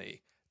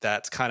recently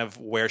that's kind of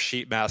where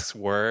sheet masks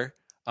were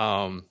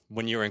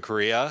when you were in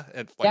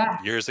Korea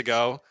years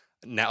ago?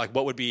 Now, like,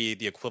 what would be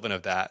the equivalent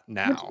of that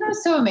now? Which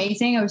was so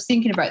amazing. I was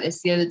thinking about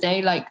this the other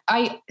day. Like,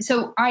 I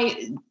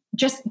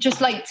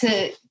just like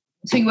to,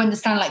 so you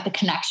understand like the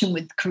connection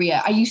with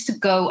Korea. I used to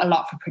go a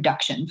lot for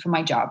production for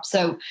my job.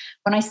 So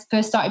when I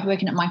first started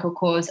working at Michael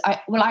Kors,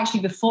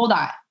 actually before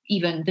that,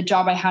 even the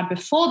job I had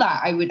before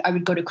that, I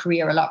would go to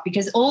Korea a lot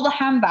because all the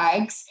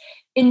handbags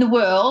in the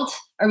world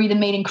are either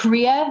made in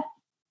Korea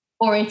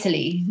or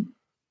Italy.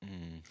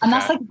 And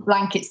that's like a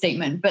blanket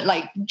statement, but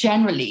like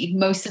generally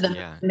most of them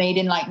are made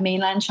in like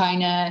mainland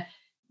China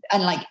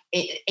and like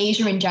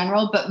Asia in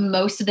general, but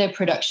most of their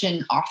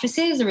production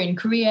offices are in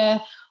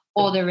Korea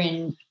or they're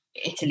in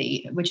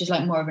Italy, which is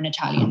like more of an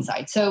Italian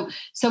side. So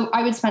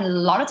I would spend a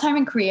lot of time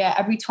in Korea.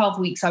 Every 12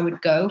 weeks I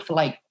would go for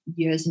like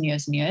years and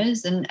years and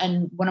years.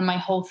 And one of my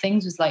whole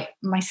things was like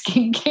my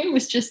skincare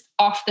was just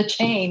off the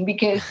chain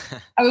because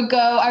I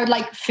would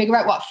like figure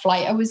out what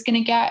flight I was going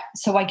to get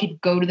so I could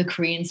go to the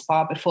Korean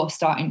spa before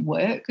starting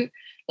work.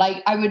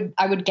 Like I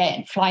would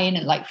fly in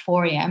at like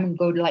 4 a.m. and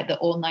go to like the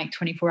all night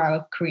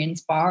 24-hour Korean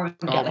spa. And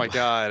oh my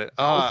God.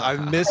 I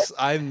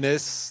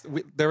miss,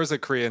 there was a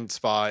Korean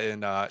spa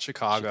in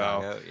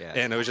Chicago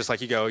and it was just like,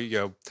 you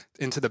go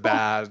into the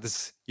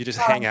baths, you just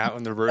hang out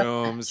in the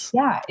rooms.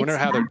 Yeah. I wonder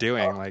how they're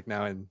doing like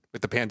now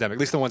with the pandemic, at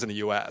least the ones in the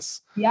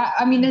US. Yeah.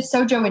 I mean, there's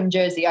Sojo in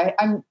Jersey. I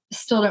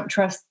still don't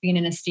trust being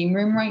in a steam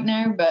room right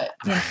now, but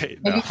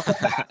maybe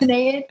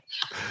vaccinated.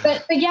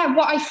 But yeah,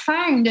 what I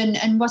found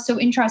and what's so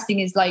interesting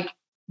is like,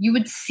 you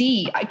would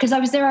see, because I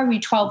was there every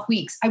 12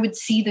 weeks, I would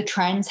see the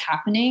trends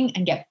happening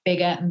and get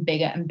bigger and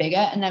bigger and bigger.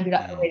 And then be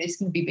like, okay, this is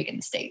going to be big in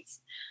the States.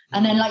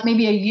 And then like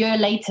maybe a year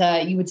later,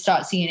 you would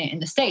start seeing it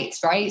in the States,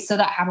 right? So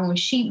that happened with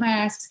sheet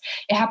masks.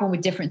 It happened with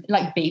different,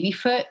 like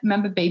Babyfoot.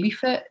 Remember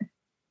Babyfoot?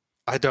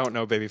 I don't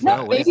know Babyfoot.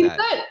 No, what is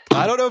that?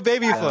 I don't know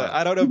Babyfoot.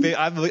 I don't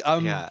know.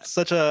 I'm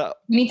such a.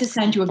 You need to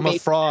send you a. I'm a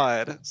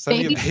fraud. Send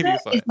me a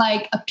Babyfoot. Is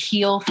like a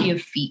peel for your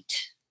feet.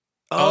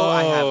 Oh,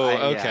 I have.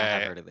 Okay. I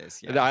have heard of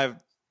this. Yeah.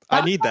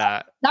 I need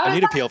that. I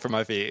need a peel for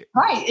my feet.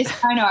 Right.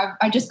 I know.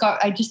 I just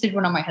did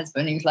one on my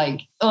husband. He was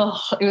like,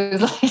 oh, it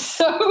was like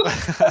so.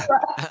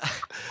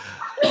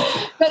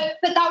 but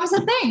that was the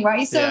thing,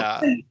 right? So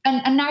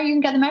and now you can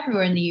get them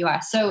everywhere in the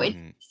US. So it's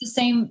the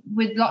same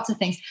with lots of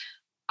things.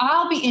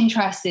 I'll be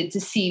interested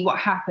to see what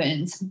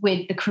happens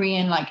with the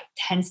Korean like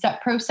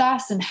 10-step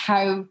process and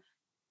how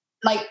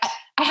like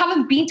I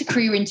haven't been to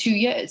Korea in 2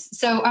 years.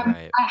 So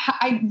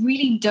I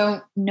really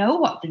don't know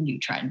what the new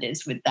trend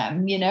is with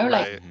them,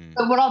 like,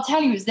 but what I'll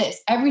tell you is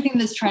this, everything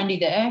that's trendy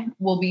there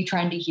will be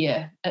trendy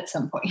here at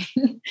some point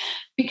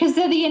because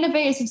they're the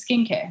innovators of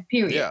skincare,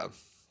 period. Yeah.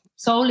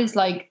 Seoul is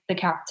like the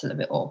capital of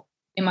it all,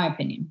 in my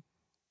opinion.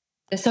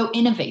 They're so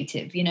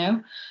innovative,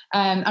 and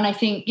I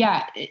think,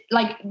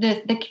 like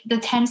the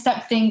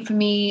 10-step thing for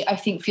me, I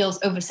think feels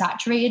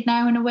oversaturated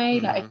now in a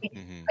way. Like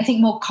I think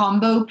more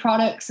combo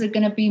products are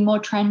going to be more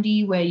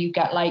trendy, where you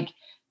get like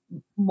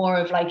more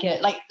of like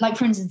a like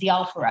for instance the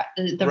Alpha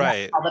the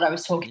that I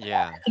was talking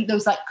about. I think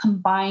those like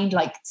combined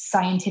like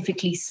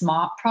scientifically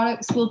smart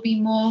products will be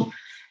more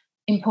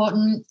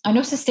important. I know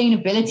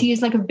sustainability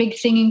is like a big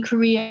thing in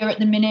Korea at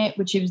the minute,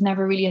 which was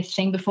never really a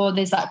thing before.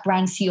 There's that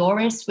brand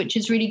Seoris, which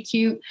is really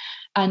cute,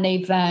 and they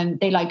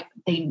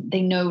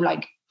know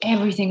like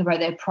everything about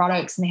their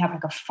products, and they have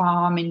like a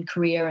farm in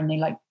Korea, and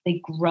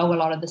they grow a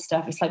lot of the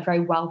stuff. It's like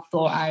very well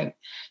thought out.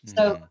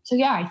 So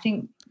yeah, I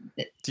think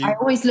I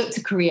always look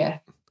to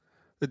Korea.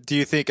 Do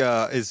you think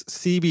is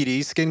CBD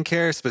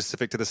skincare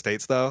specific to the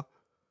States though?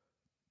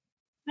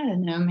 I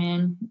don't know,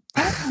 man.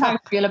 I don't know how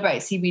I feel about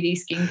CBD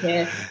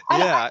skincare.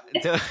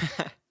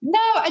 No,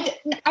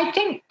 I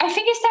think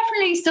it's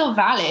definitely still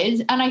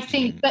valid, and I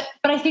think, but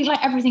I think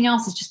like everything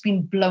else has just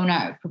been blown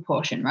out of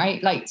proportion,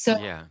 right? Like, so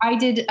I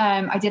did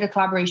a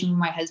collaboration with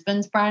my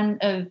husband's brand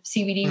of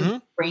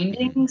CBD,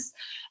 Braindings.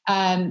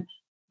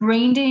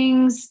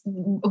 Braindings,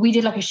 we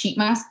did like a sheet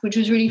mask, which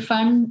was really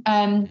fun.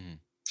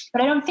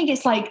 But I don't think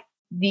it's like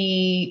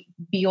the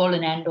be all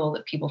and end all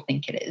that people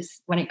think it is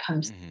when it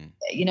comes to,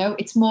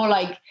 it's more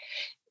like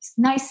it's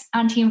nice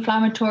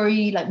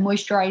anti-inflammatory, like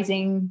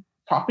moisturizing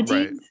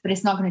properties, but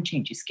it's not going to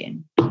change your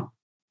skin.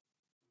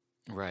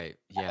 Right.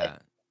 Yeah.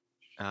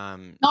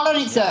 Not on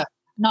its own.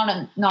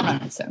 Not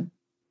on its own.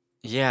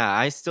 Yeah,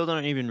 I still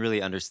don't even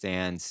really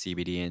understand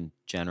CBD in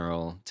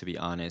general, to be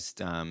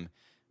honest.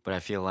 But I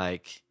feel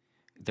like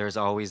there's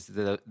always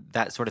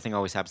that sort of thing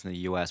always happens in the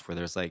US, where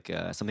there's like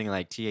something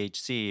like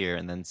THC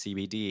and then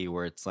CBD,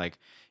 where it's like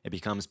it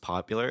becomes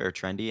popular or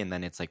trendy, and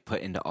then it's like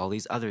put into all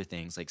these other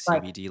things like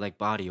CBD like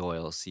body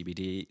oil,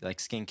 CBD like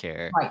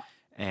skincare. Right.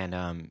 And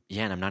and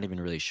I'm not even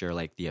really sure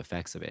like the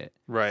effects of it.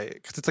 Right,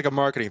 because it's like a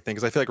marketing thing.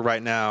 Because I feel like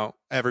right now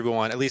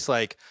everyone, at least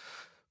like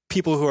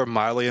people who are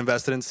mildly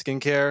invested in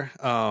skincare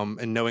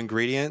and know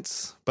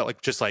ingredients, but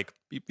like just like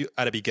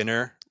at a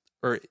beginner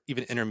or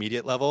even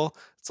intermediate level,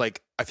 it's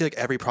like I feel like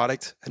every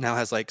product now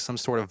has like some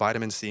sort of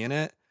vitamin C in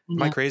it.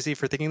 Am I crazy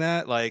for thinking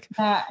that? Like,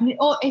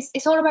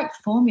 it's all about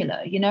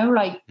formula, you know,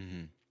 like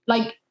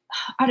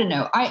I don't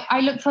know.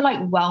 I look for like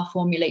well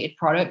formulated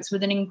products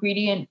with an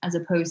ingredient as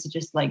opposed to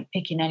just like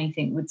picking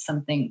anything with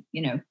something,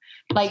 you know,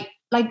 like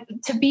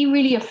to be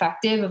really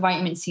effective, a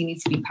vitamin C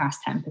needs to be past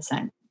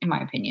 10%, in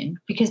my opinion,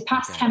 because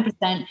past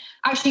 10%,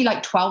 actually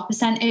like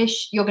 12%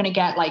 ish, you're going to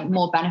get like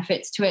more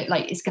benefits to it.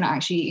 Like it's going to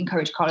actually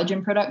encourage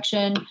collagen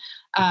production.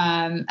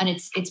 And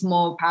it's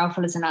more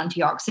powerful as an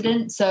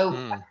antioxidant.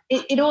 So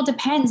it all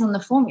depends on the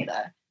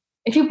formula.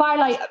 If you buy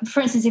like, for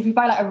instance, if you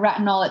buy like a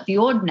retinol at The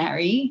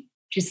Ordinary,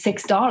 which is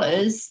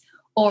 $6,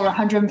 or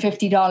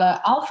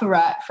 $150 Alpha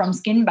Ret from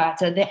Skin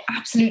Better, they're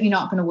absolutely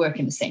not going to work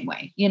in the same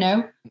way. You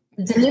know,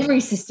 the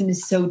delivery system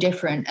is so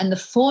different, and the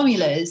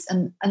formulas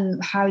and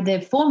how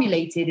they're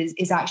formulated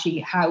is actually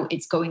how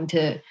it's going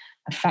to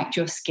affect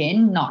your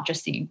skin, not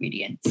just the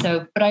ingredients.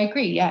 So, but I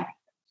agree. Yeah.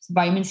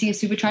 Vitamin C is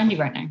super trendy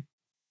right now.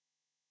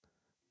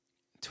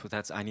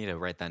 I need to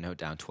write that note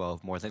down.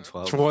 12, more than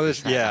 12.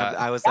 Yeah.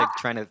 I was like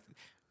trying to,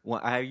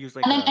 I use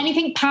like, and then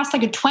anything past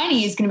like a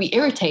 20 is going to be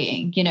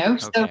irritating, you know?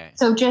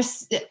 So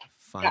just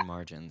fine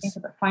margins.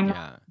 Fine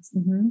margins.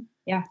 Mm-hmm.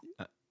 Yeah.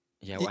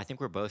 Well, I think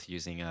we're both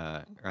using,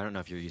 or I don't know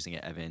if you're using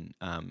it, Evan.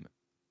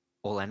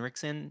 Ole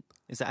Henriksen,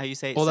 is that how you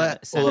say it?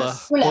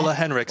 Ole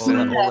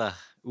Henriksen.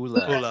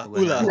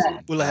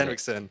 Ole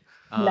Henriksen.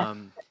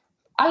 I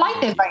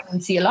like their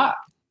vitamin C a lot.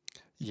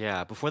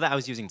 Yeah, before that I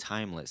was using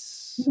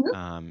Timeless.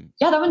 Yeah,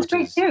 that one's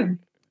great too.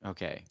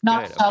 Okay.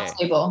 Not shelf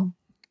stable.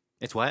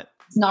 It's what?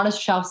 It's not as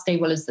shelf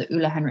stable as the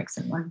Ole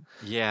Henriksen one.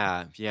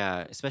 Yeah.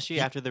 Especially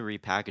after the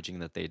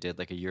repackaging that they did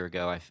like a year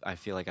ago, I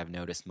feel like I've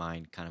noticed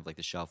mine kind of like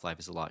the shelf life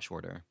is a lot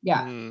shorter.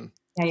 Yeah.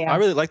 I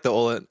really like the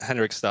Ole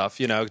Henrik stuff,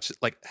 you know,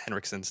 just like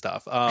Henriksen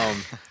stuff.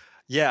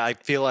 Yeah, I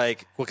feel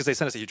like, well, because they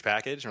sent us a huge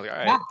package. And we're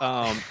like,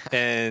 all right.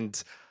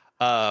 And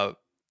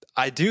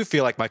I do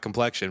feel like my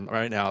complexion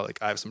right now, like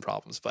I have some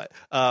problems, but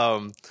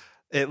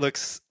it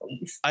looks,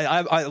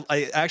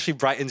 I actually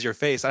brightens your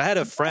face. I had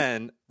a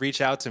friend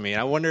reach out to me,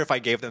 and I wonder if I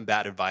gave them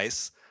bad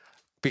advice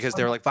because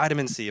they were like,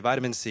 vitamin C.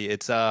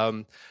 It's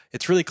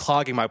really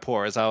clogging my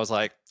pores. I was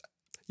like,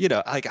 you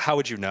know, like, how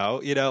would you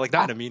know? You know, like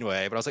not in a mean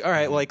way, but I was like, all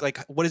right, well, like,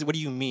 what do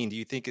you mean? Do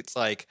you think it's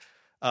like,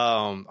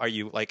 are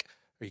you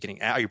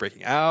breaking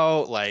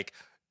out? Like,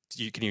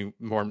 can you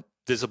more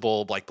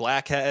visible like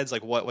blackheads?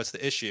 Like what's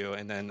the issue?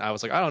 And then I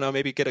was like, I don't know,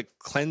 maybe get a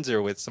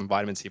cleanser with some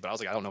vitamin C. But I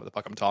was like, I don't know what the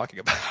fuck I'm talking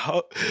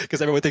about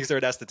because everyone thinks they're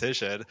an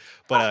esthetician.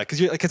 But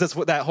because that's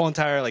what that whole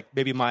entire like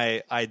maybe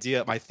my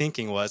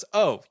thinking was,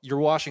 oh, you're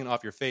washing it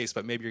off your face,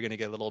 but maybe you're gonna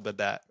get a little bit of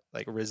that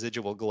like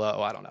residual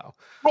glow. I don't know.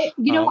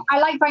 I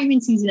like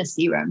vitamin C's in a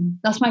serum.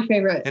 That's my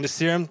favorite. In a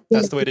serum,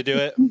 that's the way to do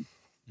it.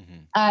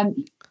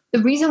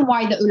 The reason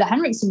why the Ole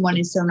Henriksen one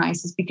is so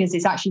nice is because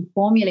it's actually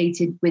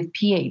formulated with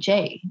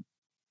PHA.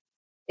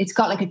 It's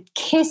got like a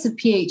kiss of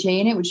PHA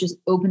in it, which just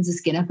opens the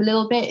skin up a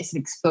little bit. It's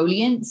an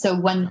exfoliant. So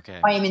when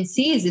vitamin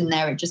C is in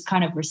there, it just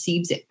kind of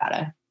receives it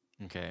better.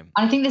 Okay. And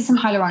I think there's some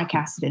hyaluronic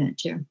acid in it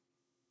too.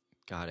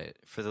 Got it.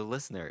 For the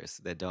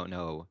listeners that don't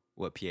know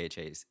what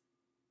PHA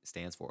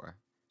stands for.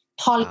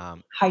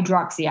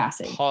 Polyhydroxy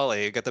acid.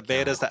 Poly. You got the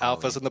betas, the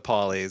alphas, and the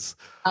polys.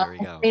 There we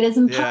go. Betas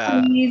and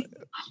polys.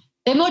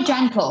 They're more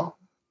gentle.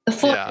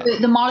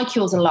 The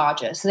molecules are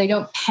larger, so they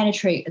don't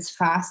penetrate as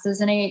fast as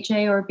an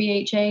AHA or a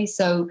BHA.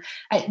 So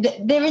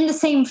they're in the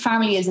same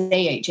family as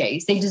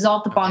AHAs. They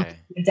dissolve the bond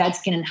between dead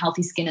skin and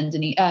healthy skin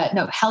underneath.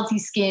 Healthy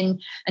skin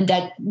and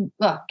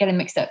getting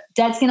mixed up.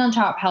 Dead skin on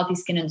top, healthy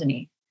skin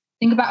underneath.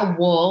 Think about a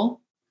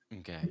wall.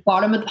 Okay. The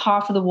bottom of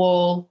half of the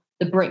wall,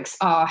 the bricks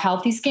are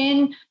healthy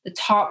skin. The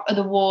top of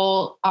the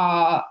wall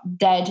are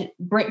dead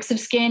bricks of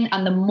skin,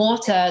 and the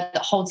mortar that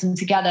holds them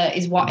together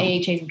is what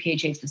AHAs and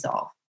PHAs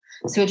dissolve.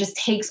 So it just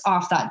takes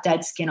off that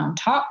dead skin on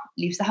top,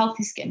 leaves the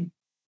healthy skin.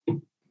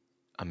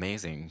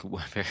 Amazing.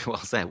 Very well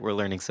said. We're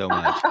learning so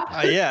much.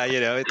 Yeah, you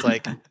know, it's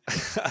like,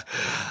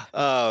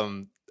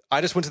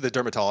 I just went to the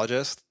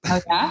dermatologist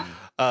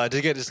to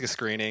get just a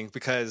screening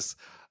because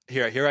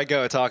here I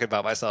go talking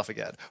about myself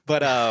again.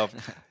 But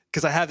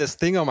because I have this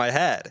thing on my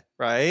head,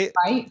 right?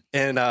 Right.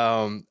 And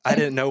I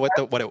didn't know what's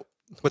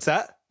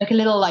that? Like a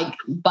little like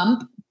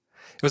bump.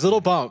 It was a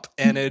little bump,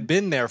 and it had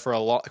been there for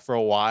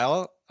a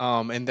while.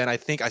 And then I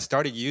think I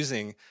started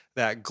using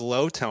that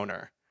glow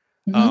toner,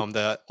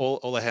 the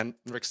Ole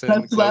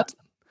Henriksen.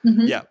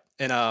 Yeah.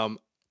 And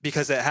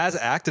because it has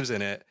actives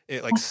in it,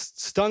 it like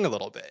stung a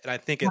little bit. And I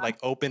think it like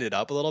opened it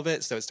up a little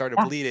bit. So it started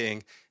bleeding.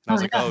 And I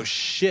was like, oh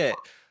shit,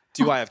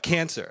 do I have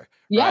cancer?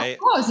 Yeah, right? Of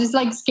course. It's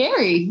like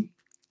scary.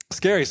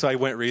 So I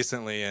went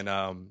recently and,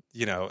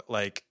 you know,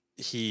 like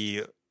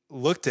he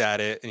looked at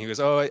it and he goes,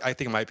 oh, I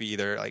think it might be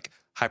either like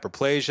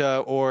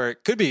hyperplasia or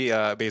it could be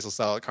basal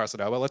cell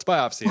carcinoma. Let's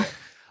biopsy it.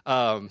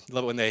 Love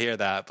it when they hear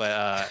that,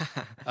 but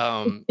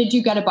did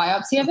you get a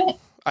biopsy of it?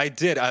 I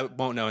did. I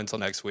won't know until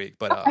next week,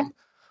 but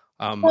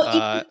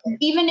Well,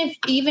 even if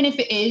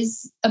it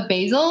is a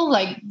basal,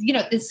 like, you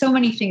know, there's so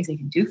many things they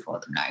can do for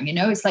them now. You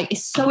know, it's like,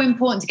 it's so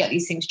important to get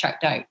these things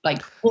checked out.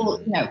 Like,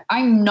 well, you know,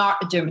 I'm not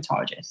a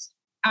dermatologist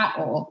at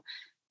all.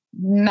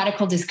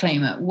 Medical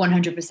disclaimer,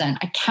 100%.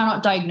 I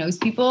cannot diagnose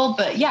people,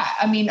 but yeah,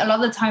 I mean, a lot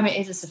of the time it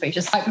is a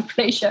sebaceous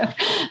hyperplasia,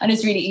 and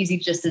it's really easy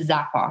just to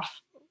zap off.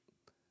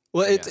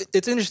 Well,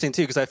 it's interesting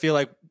too, because I feel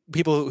like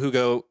people who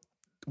go,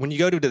 when you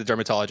go to the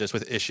dermatologist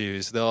with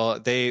issues,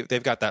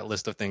 they've got that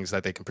list of things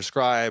that they can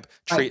prescribe,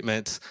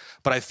 treatments.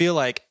 But I feel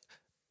like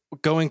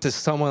going to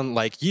someone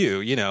like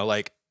you know,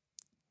 like,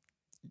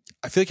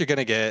 I feel like you're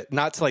gonna get,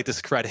 not to like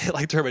discredit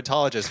like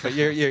dermatologists, but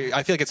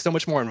I feel like it's so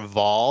much more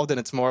involved, and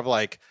it's more of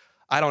like,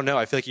 I don't know.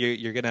 I feel like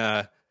you're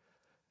gonna.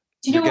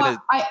 Do you know what?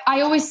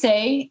 I always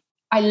say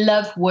I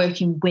love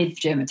working with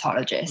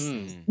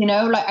dermatologists. You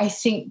know, like, I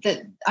think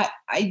that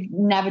I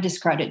never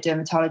discredit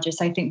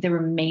dermatologists. I think they're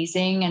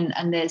amazing,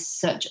 and there's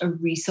such a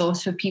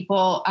resource for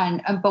people.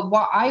 But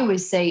what I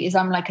always say is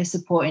I'm like a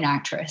supporting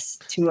actress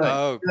to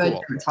a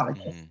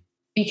dermatologist,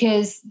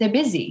 because they're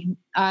busy,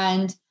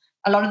 and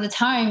a lot of the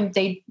time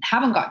they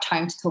haven't got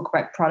time to talk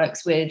about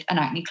products with an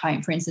acne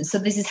client, for instance. So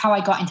this is how I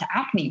got into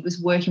acne,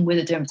 was working with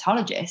a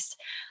dermatologist.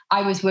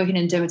 I was working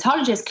in a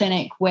dermatologist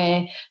clinic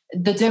where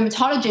the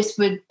dermatologist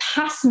would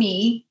pass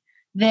me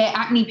their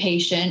acne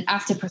patient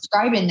after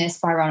prescribing their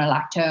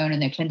spironolactone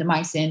and their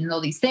clindamycin and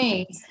all these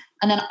things.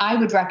 And then I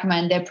would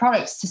recommend their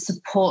products to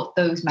support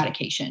those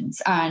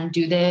medications, and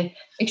do their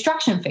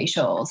extraction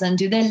facials and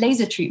do their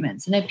laser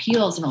treatments and their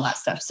peels and all that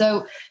stuff.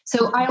 So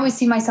I always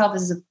see myself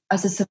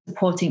as a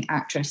supporting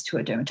actress to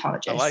a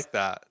dermatologist. I like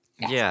that.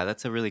 Yeah,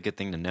 that's a really good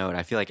thing to note.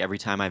 I feel like every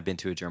time I've been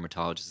to a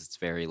dermatologist, it's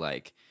very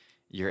like,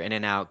 you're in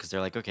and out, because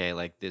they're like, okay,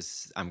 like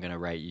this, I'm gonna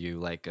write you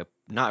like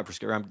not a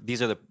prescription.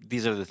 These are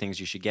the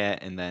things you should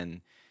get, and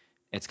then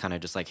it's kind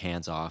of just like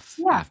hands off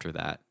after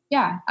that.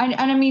 Yeah, and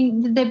I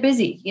mean, they're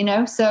busy, you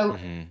know. So,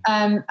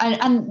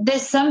 and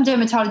there's some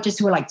dermatologists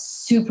who are like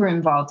super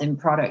involved in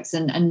products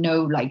and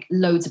know like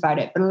loads about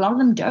it, but a lot of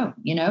them don't.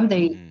 You know,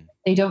 they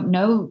don't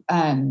know.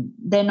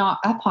 They're not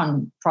up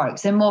on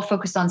products. They're more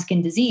focused on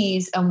skin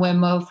disease, and we're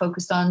more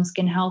focused on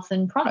skin health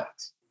and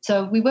products.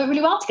 So we work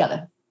really well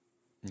together.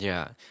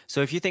 Yeah.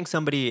 So if you think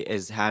somebody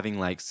is having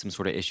like some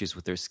sort of issues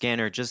with their skin,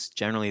 or just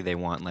generally they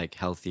want like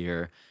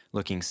healthier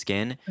looking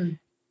skin,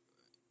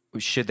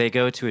 should they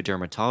go to a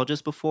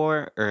dermatologist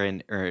before, or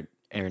an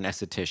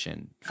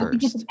esthetician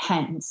first?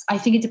 I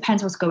think it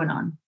depends. What's going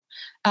on.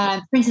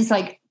 For instance,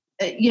 like,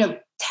 you know,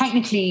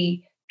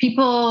 technically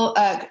people,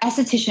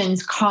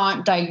 estheticians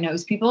can't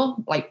diagnose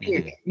people, like,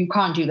 period. You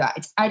can't do that.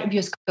 It's out of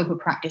your scope of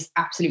practice,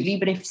 absolutely.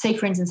 But if, say,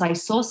 for instance, I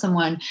saw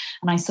someone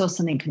and I saw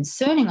something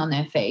concerning on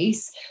their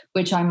face,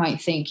 which I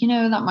might think, you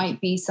know, that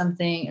might be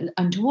something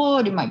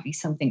untoward, it might be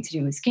something to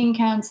do with skin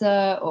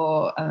cancer,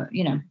 or,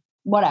 you know,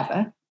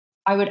 whatever,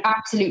 I would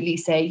absolutely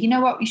say, you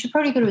know what, you should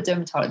probably go to a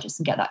dermatologist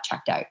and get that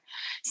checked out.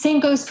 Same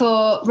goes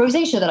for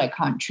rosacea that I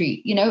can't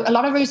treat. You know, a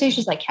lot of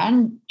rosaceas I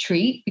can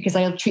treat, because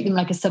I'll treat them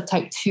like a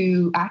subtype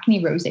 2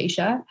 acne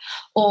rosacea.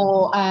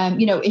 Or,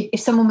 you know,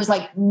 if someone was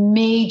like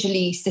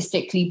majorly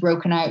cystically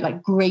broken out,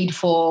 like grade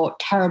 4,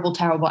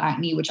 terrible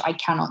acne, which I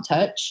cannot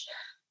touch,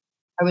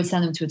 I would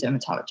send them to a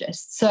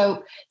dermatologist.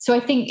 So I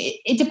think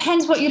it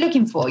depends what you're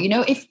looking for. You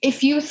know,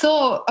 if you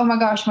thought, oh my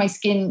gosh, my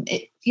skin,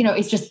 you know,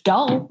 it's just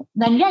dull,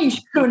 then yeah, you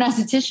should go to an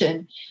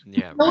esthetician.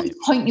 Yeah, right.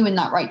 Point you in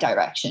that right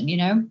direction. You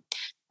know,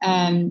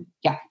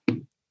 yeah.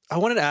 I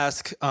wanted to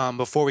ask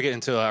before we get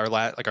into our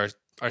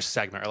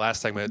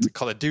last segment, it's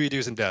called the Dewey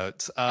Do's and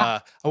Don'ts.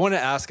 I want to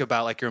ask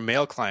about like your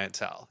male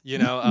clientele. You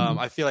know,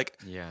 I feel like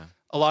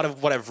a lot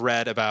of what I've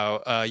read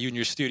about you and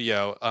your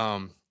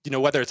studio. You know,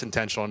 whether it's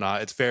intentional or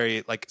not, it's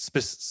very like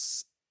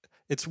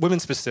it's women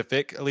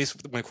specific, at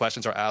least when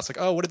questions are asked, like,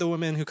 oh, what are the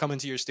women who come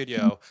into your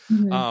studio?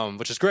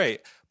 Which is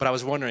great. But I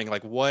was wondering,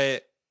 like,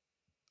 what,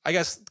 I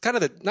guess, kind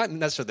of not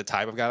necessarily the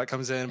type of guy that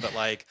comes in, but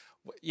like,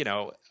 you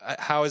know,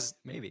 how is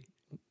maybe,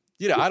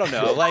 you know, I don't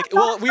know. Like,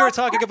 well, we were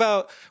talking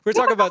about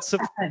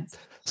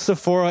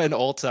Sephora and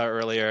Ulta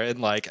earlier, and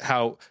like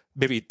how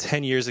maybe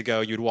 10 years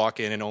ago you'd walk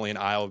in and only an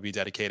aisle would be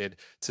dedicated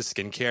to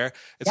skincare.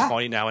 It's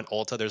funny now in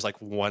Ulta, there's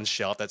like one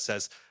shelf that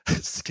says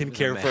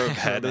skincare for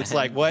men. It's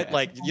like, what?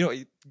 Like, you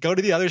know, go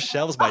to the other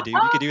shelves, my dude.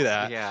 You could do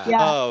that.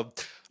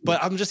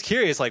 But I'm just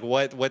curious, like,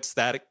 what's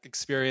that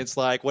experience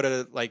like? What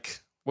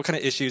kind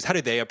of issues? How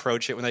do they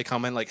approach it when they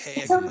come in? Like,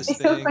 hey, it's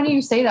so funny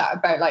you say that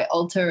about like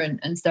Ulta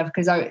and stuff,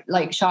 because I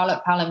like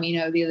Charlotte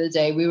Palomino the other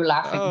day, we were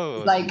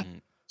laughing. Like,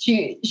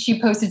 she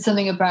posted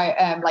something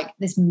about like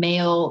this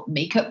male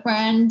makeup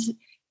brand,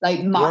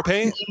 like War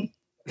Paint.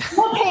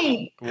 War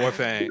Paint. War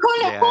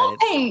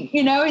Paint.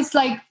 You know, it's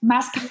like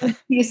masculinity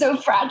is so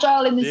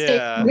fragile in the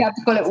States. We have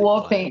to call it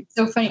War Paint.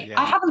 So funny. Yeah.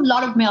 I have a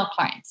lot of male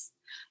clients.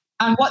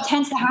 And what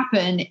tends to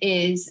happen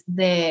is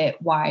their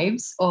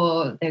wives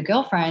or their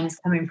girlfriends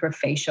come in for a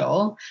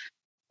facial.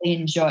 They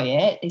enjoy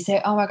it. They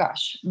say, oh my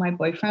gosh, my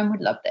boyfriend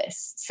would love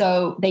this.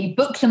 So they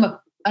book them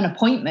an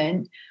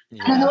appointment.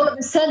 Yeah. And then all of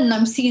a sudden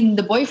I'm seeing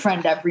the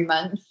boyfriend every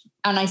month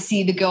and I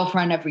see the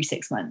girlfriend every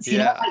 6 months. You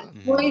know,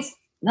 like,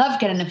 love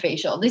getting a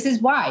facial. This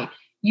is why.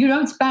 You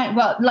don't spend,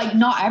 well, like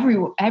not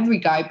every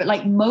guy, but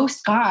like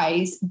most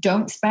guys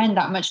don't spend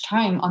that much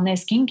time on their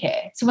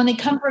skincare. So when they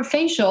come for a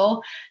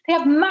facial, they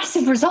have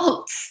massive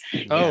results.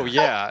 Oh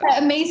yeah.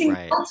 Amazing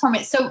results from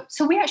it. So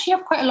we actually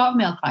have quite a lot of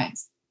male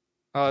clients.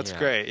 Oh, that's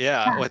great.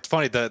 Yeah. Well, it's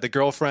funny. The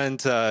girlfriend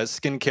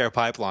skincare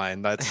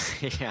pipeline. That's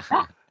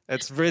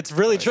It's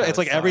really true. It's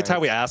like every time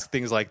we ask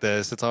things like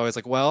this, it's always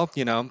like, well,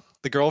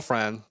 the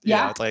girlfriend.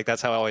 Yeah. It's like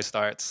that's how it always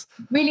starts.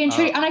 Really and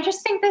truly. And I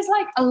just think there's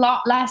like a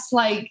lot less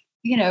like,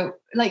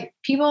 like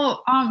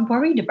people aren't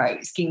worried about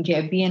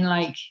skincare being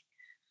like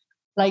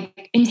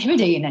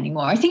intimidating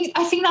anymore. I think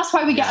that's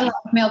why we get a lot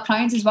of male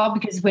clients as well,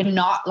 because we're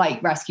not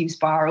like Rescue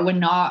Spa, or we're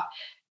not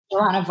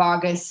Joanna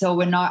Vargas, so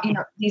we're not,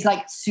 these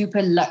like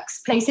super luxe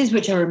places,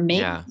 which are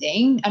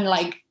amazing and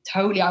like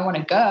totally I want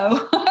to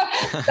go.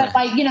 But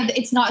like,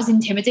 it's not as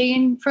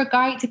intimidating for a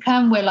guy to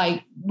come, where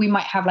like we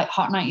might have like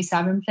Hot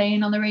 97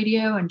 playing on the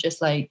radio and just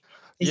like,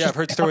 I've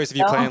heard stories of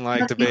you playing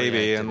like The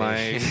Baby and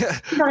like,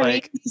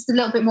 like just a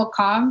little bit more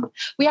calm.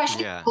 We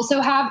actually also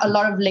have a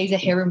lot of laser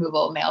hair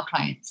removal male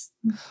clients.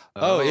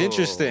 Oh,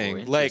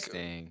 interesting. Like,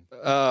 yeah.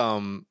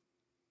 I'm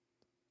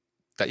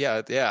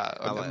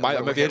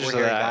interested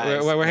in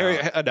that. We're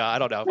hearing. No, I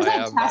don't know. It's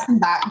like chest and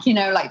back,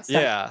 like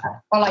stuff,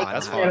 or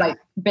like like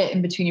bit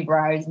in between your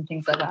brows and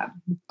things like that.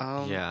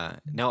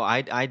 No,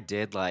 I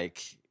did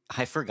like,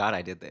 I forgot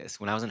I did this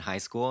when I was in high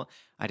school.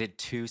 I did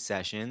 2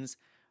 sessions.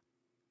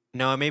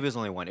 No, maybe it was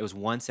only one. It was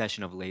 1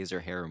 session of laser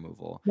hair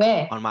removal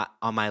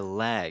on my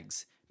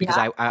legs, because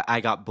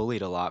I got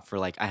bullied a lot for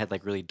like, I had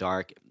like really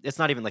dark. It's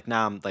not even like,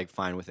 now I'm like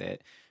fine with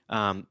it.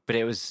 But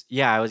it was,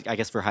 I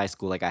guess for high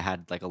school, like I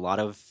had like a lot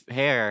of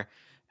hair,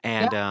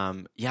 and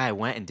I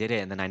went and did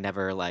it, and then I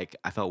never like,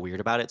 I felt weird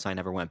about it, so I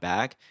never went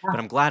back. But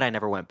I'm glad I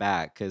never went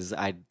back, because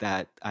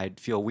I'd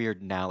feel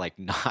weird now, like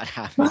not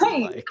having.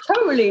 Right, like,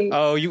 totally.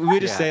 Oh,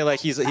 we just say like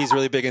he's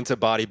really big into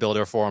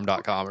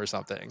bodybuilderforum.com or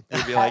something.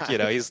 He'd be like,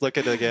 he's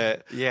looking to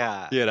get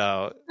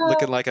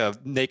looking like a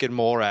naked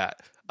mole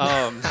rat.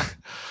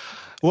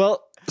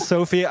 Well,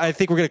 Sophie, I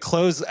think we're going to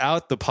close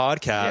out the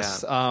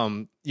podcast.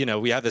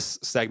 We have this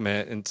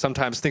segment, and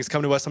sometimes things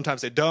come to us,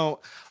 sometimes they don't.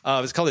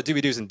 It's called the Do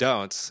We Do's and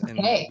Don'ts. And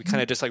we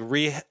kind of just like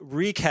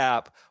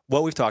recap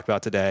what we've talked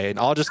about today. And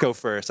I'll just go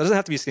first. It doesn't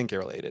have to be skincare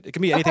related. It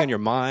can be anything on your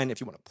mind. If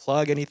you want to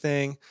plug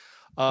anything,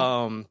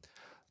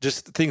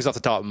 just things off the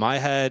top of my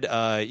head,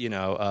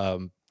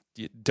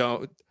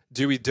 don't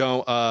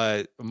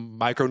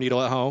micro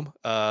needle at home.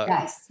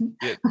 Yes.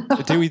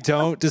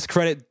 Don't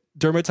discredit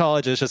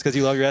dermatologists just because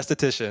you love your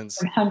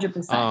estheticians.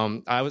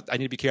 100%. I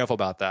need to be careful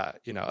about that.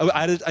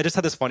 I just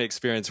had this funny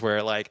experience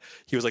where like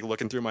he was like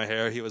looking through my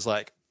hair. He was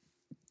like,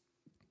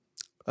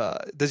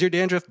 "Does your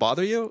dandruff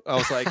bother you?" I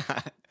was like,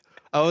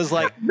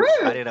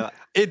 I didn't know.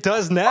 It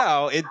does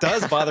now. It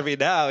does bother me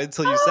now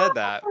until you said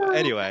that.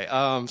 Anyway,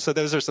 so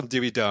those are some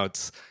do we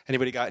don'ts.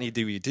 Anybody got any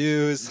do we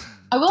do's?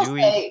 I will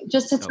say,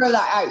 just to throw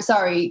that out,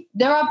 sorry,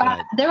 there are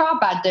bad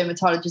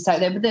dermatologists out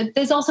there, but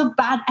there's also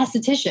bad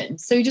estheticians.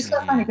 So you just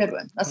gotta find a good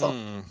one. That's all.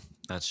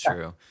 That's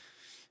true.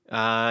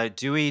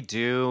 Do we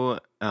do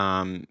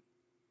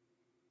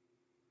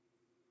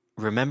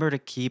remember to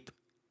keep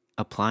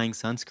applying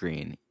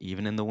sunscreen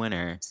even in the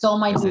winter? Stole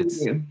my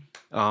do.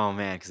 Oh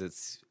man, because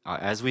it's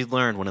as we've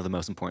learned, one of the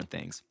most important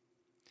things.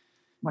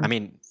 100%. I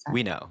mean,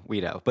 we know,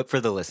 but for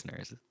the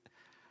listeners,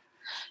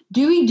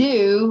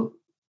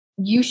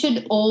 you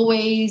should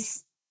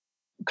always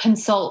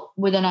consult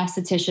with an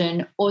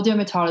esthetician or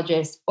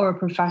dermatologist or a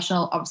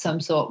professional of some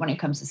sort when it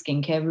comes to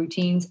skincare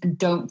routines, and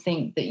don't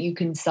think that you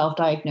can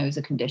self-diagnose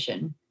a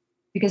condition,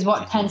 because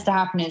what tends to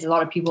happen is a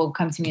lot of people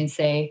come to me and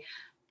say,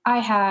 I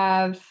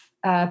have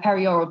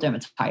perioral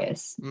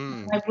dermatitis.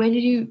 Like, where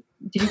did you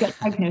get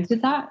diagnosed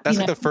with that? That's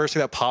like the first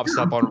thing that pops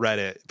up on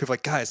Reddit. People are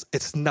like, guys,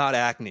 it's not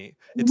acne.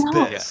 It's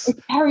this. It's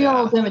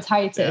perioral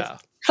dermatitis. Yeah.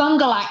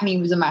 Fungal acne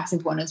was a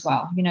massive one as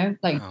well.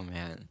 Like, oh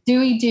man,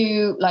 don't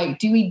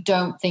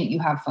think you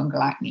have fungal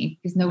acne,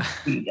 because nobody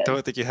really does.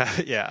 Don't think you have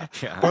it. Yeah.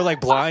 Or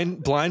like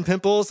blind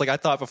pimples. Like I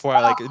thought before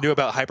I like knew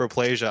about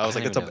hyperplasia, I was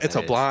like, it's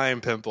a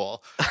blind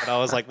pimple, and I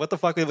was like, what the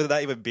fuck would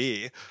that even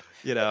be?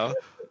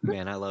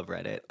 Man, I love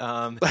Reddit.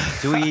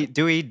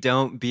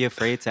 Don't be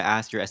afraid to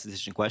ask your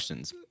esthetician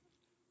questions.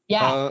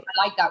 Yeah, I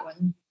like that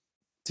one.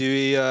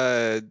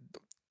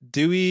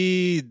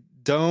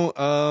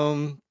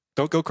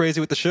 Don't go crazy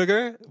with the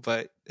sugar,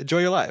 but enjoy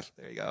your life.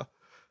 There you go.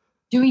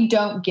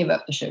 Don't give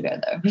up the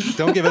sugar though.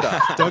 Don't give it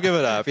up. Don't give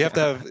it up. You have to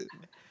have.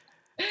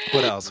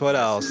 What else?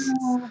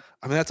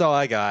 I mean, that's all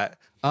I got.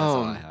 That's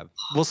all I have.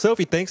 Well,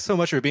 Sophie, thanks so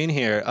much for being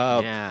here.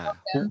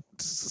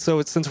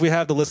 So since we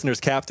have the listeners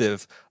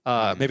captive,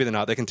 maybe they're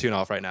not. They can tune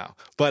off right now.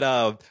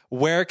 But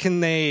where can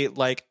they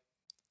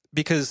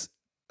because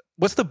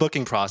what's the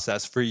booking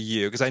process for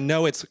you? Because I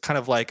know it's kind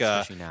of like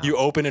you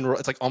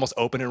it's like almost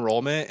open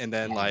enrollment, and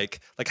then like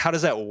how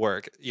does that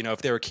work?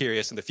 If they were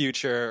curious in the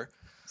future.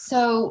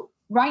 So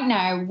right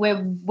now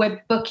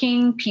we're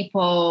booking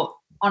people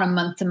on a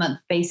month-to-month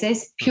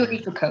basis purely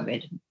for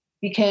COVID.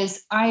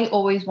 because I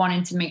always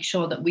wanted to make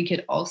sure that we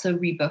could also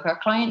rebook our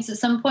clients at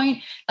some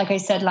point. Like I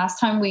said, last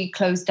time we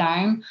closed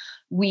down,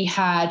 we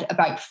had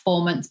about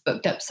 4 months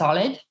booked up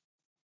solid.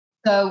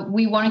 So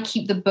we want to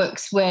keep the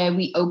books where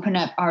we open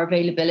up our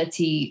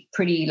availability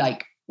pretty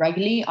like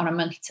regularly on a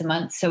month to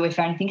month. So if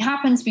anything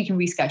happens, we can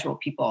reschedule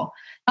people.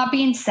 That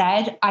being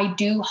said, I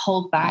do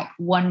hold back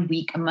 1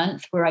 week a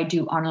month where I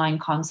do online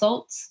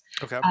consults,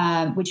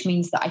 which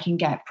means that I can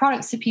get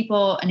products to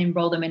people and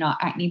enroll them in our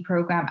acne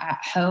program at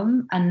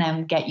home and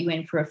then get you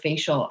in for a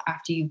facial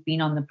after you've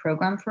been on the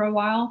program for a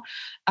while.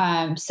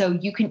 So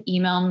you can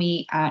email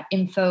me at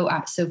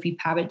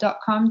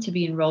info@sophiepavitt.com to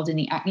be enrolled in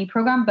the acne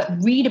program, but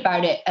read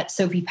about it at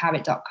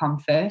sophiepavitt.com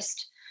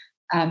first.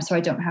 So I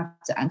don't have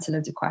to answer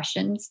loads of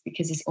questions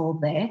because it's all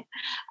there.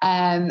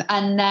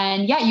 And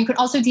then, you can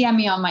also DM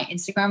me on my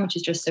Instagram, which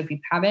is just Sophie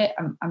Pavitt.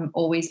 I'm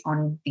always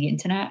on the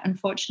internet,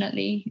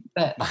 unfortunately,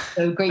 but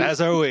so great.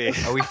 As are we.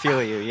 Oh, we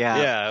feel you. Yeah.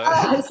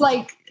 Yeah. It's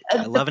like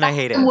I love and I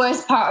hate it. The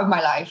worst part of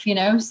my life, you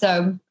know?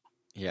 So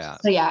yeah.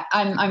 So yeah,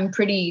 I'm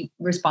pretty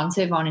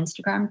responsive on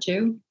Instagram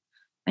too.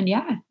 And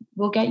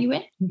we'll get you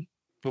in.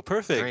 Well,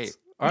 perfect. Great.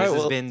 All right, this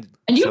has been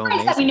and you so guys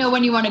let amazing. me know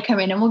when you want to come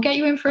in and we'll get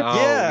you in for Oh,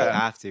 Yeah. we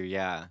have to,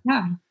 yeah.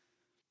 Yeah.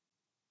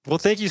 Well,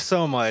 thank you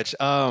so much.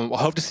 I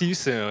hope to see you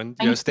soon.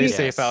 Thank Stay you.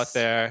 safe out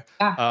there.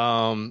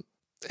 Yeah.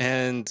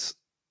 And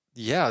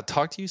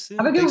talk to you soon.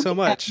 Have a good Thanks so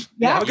weekend. much.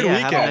 Yeah. Have a good Yeah,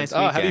 weekend. have a nice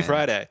Happy weekend.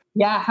 Friday.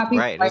 Yeah, happy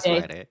Right, it's Friday.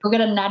 Friday. Go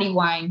get a natty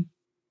wine.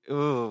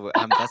 Ooh,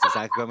 that's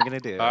exactly what I'm going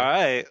to do. All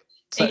right.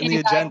 Setting Thank the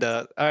you, guys.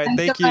 agenda. All right.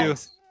 Thanks Thank so you. much.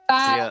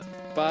 Bye. See ya.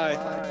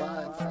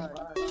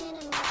 Bye.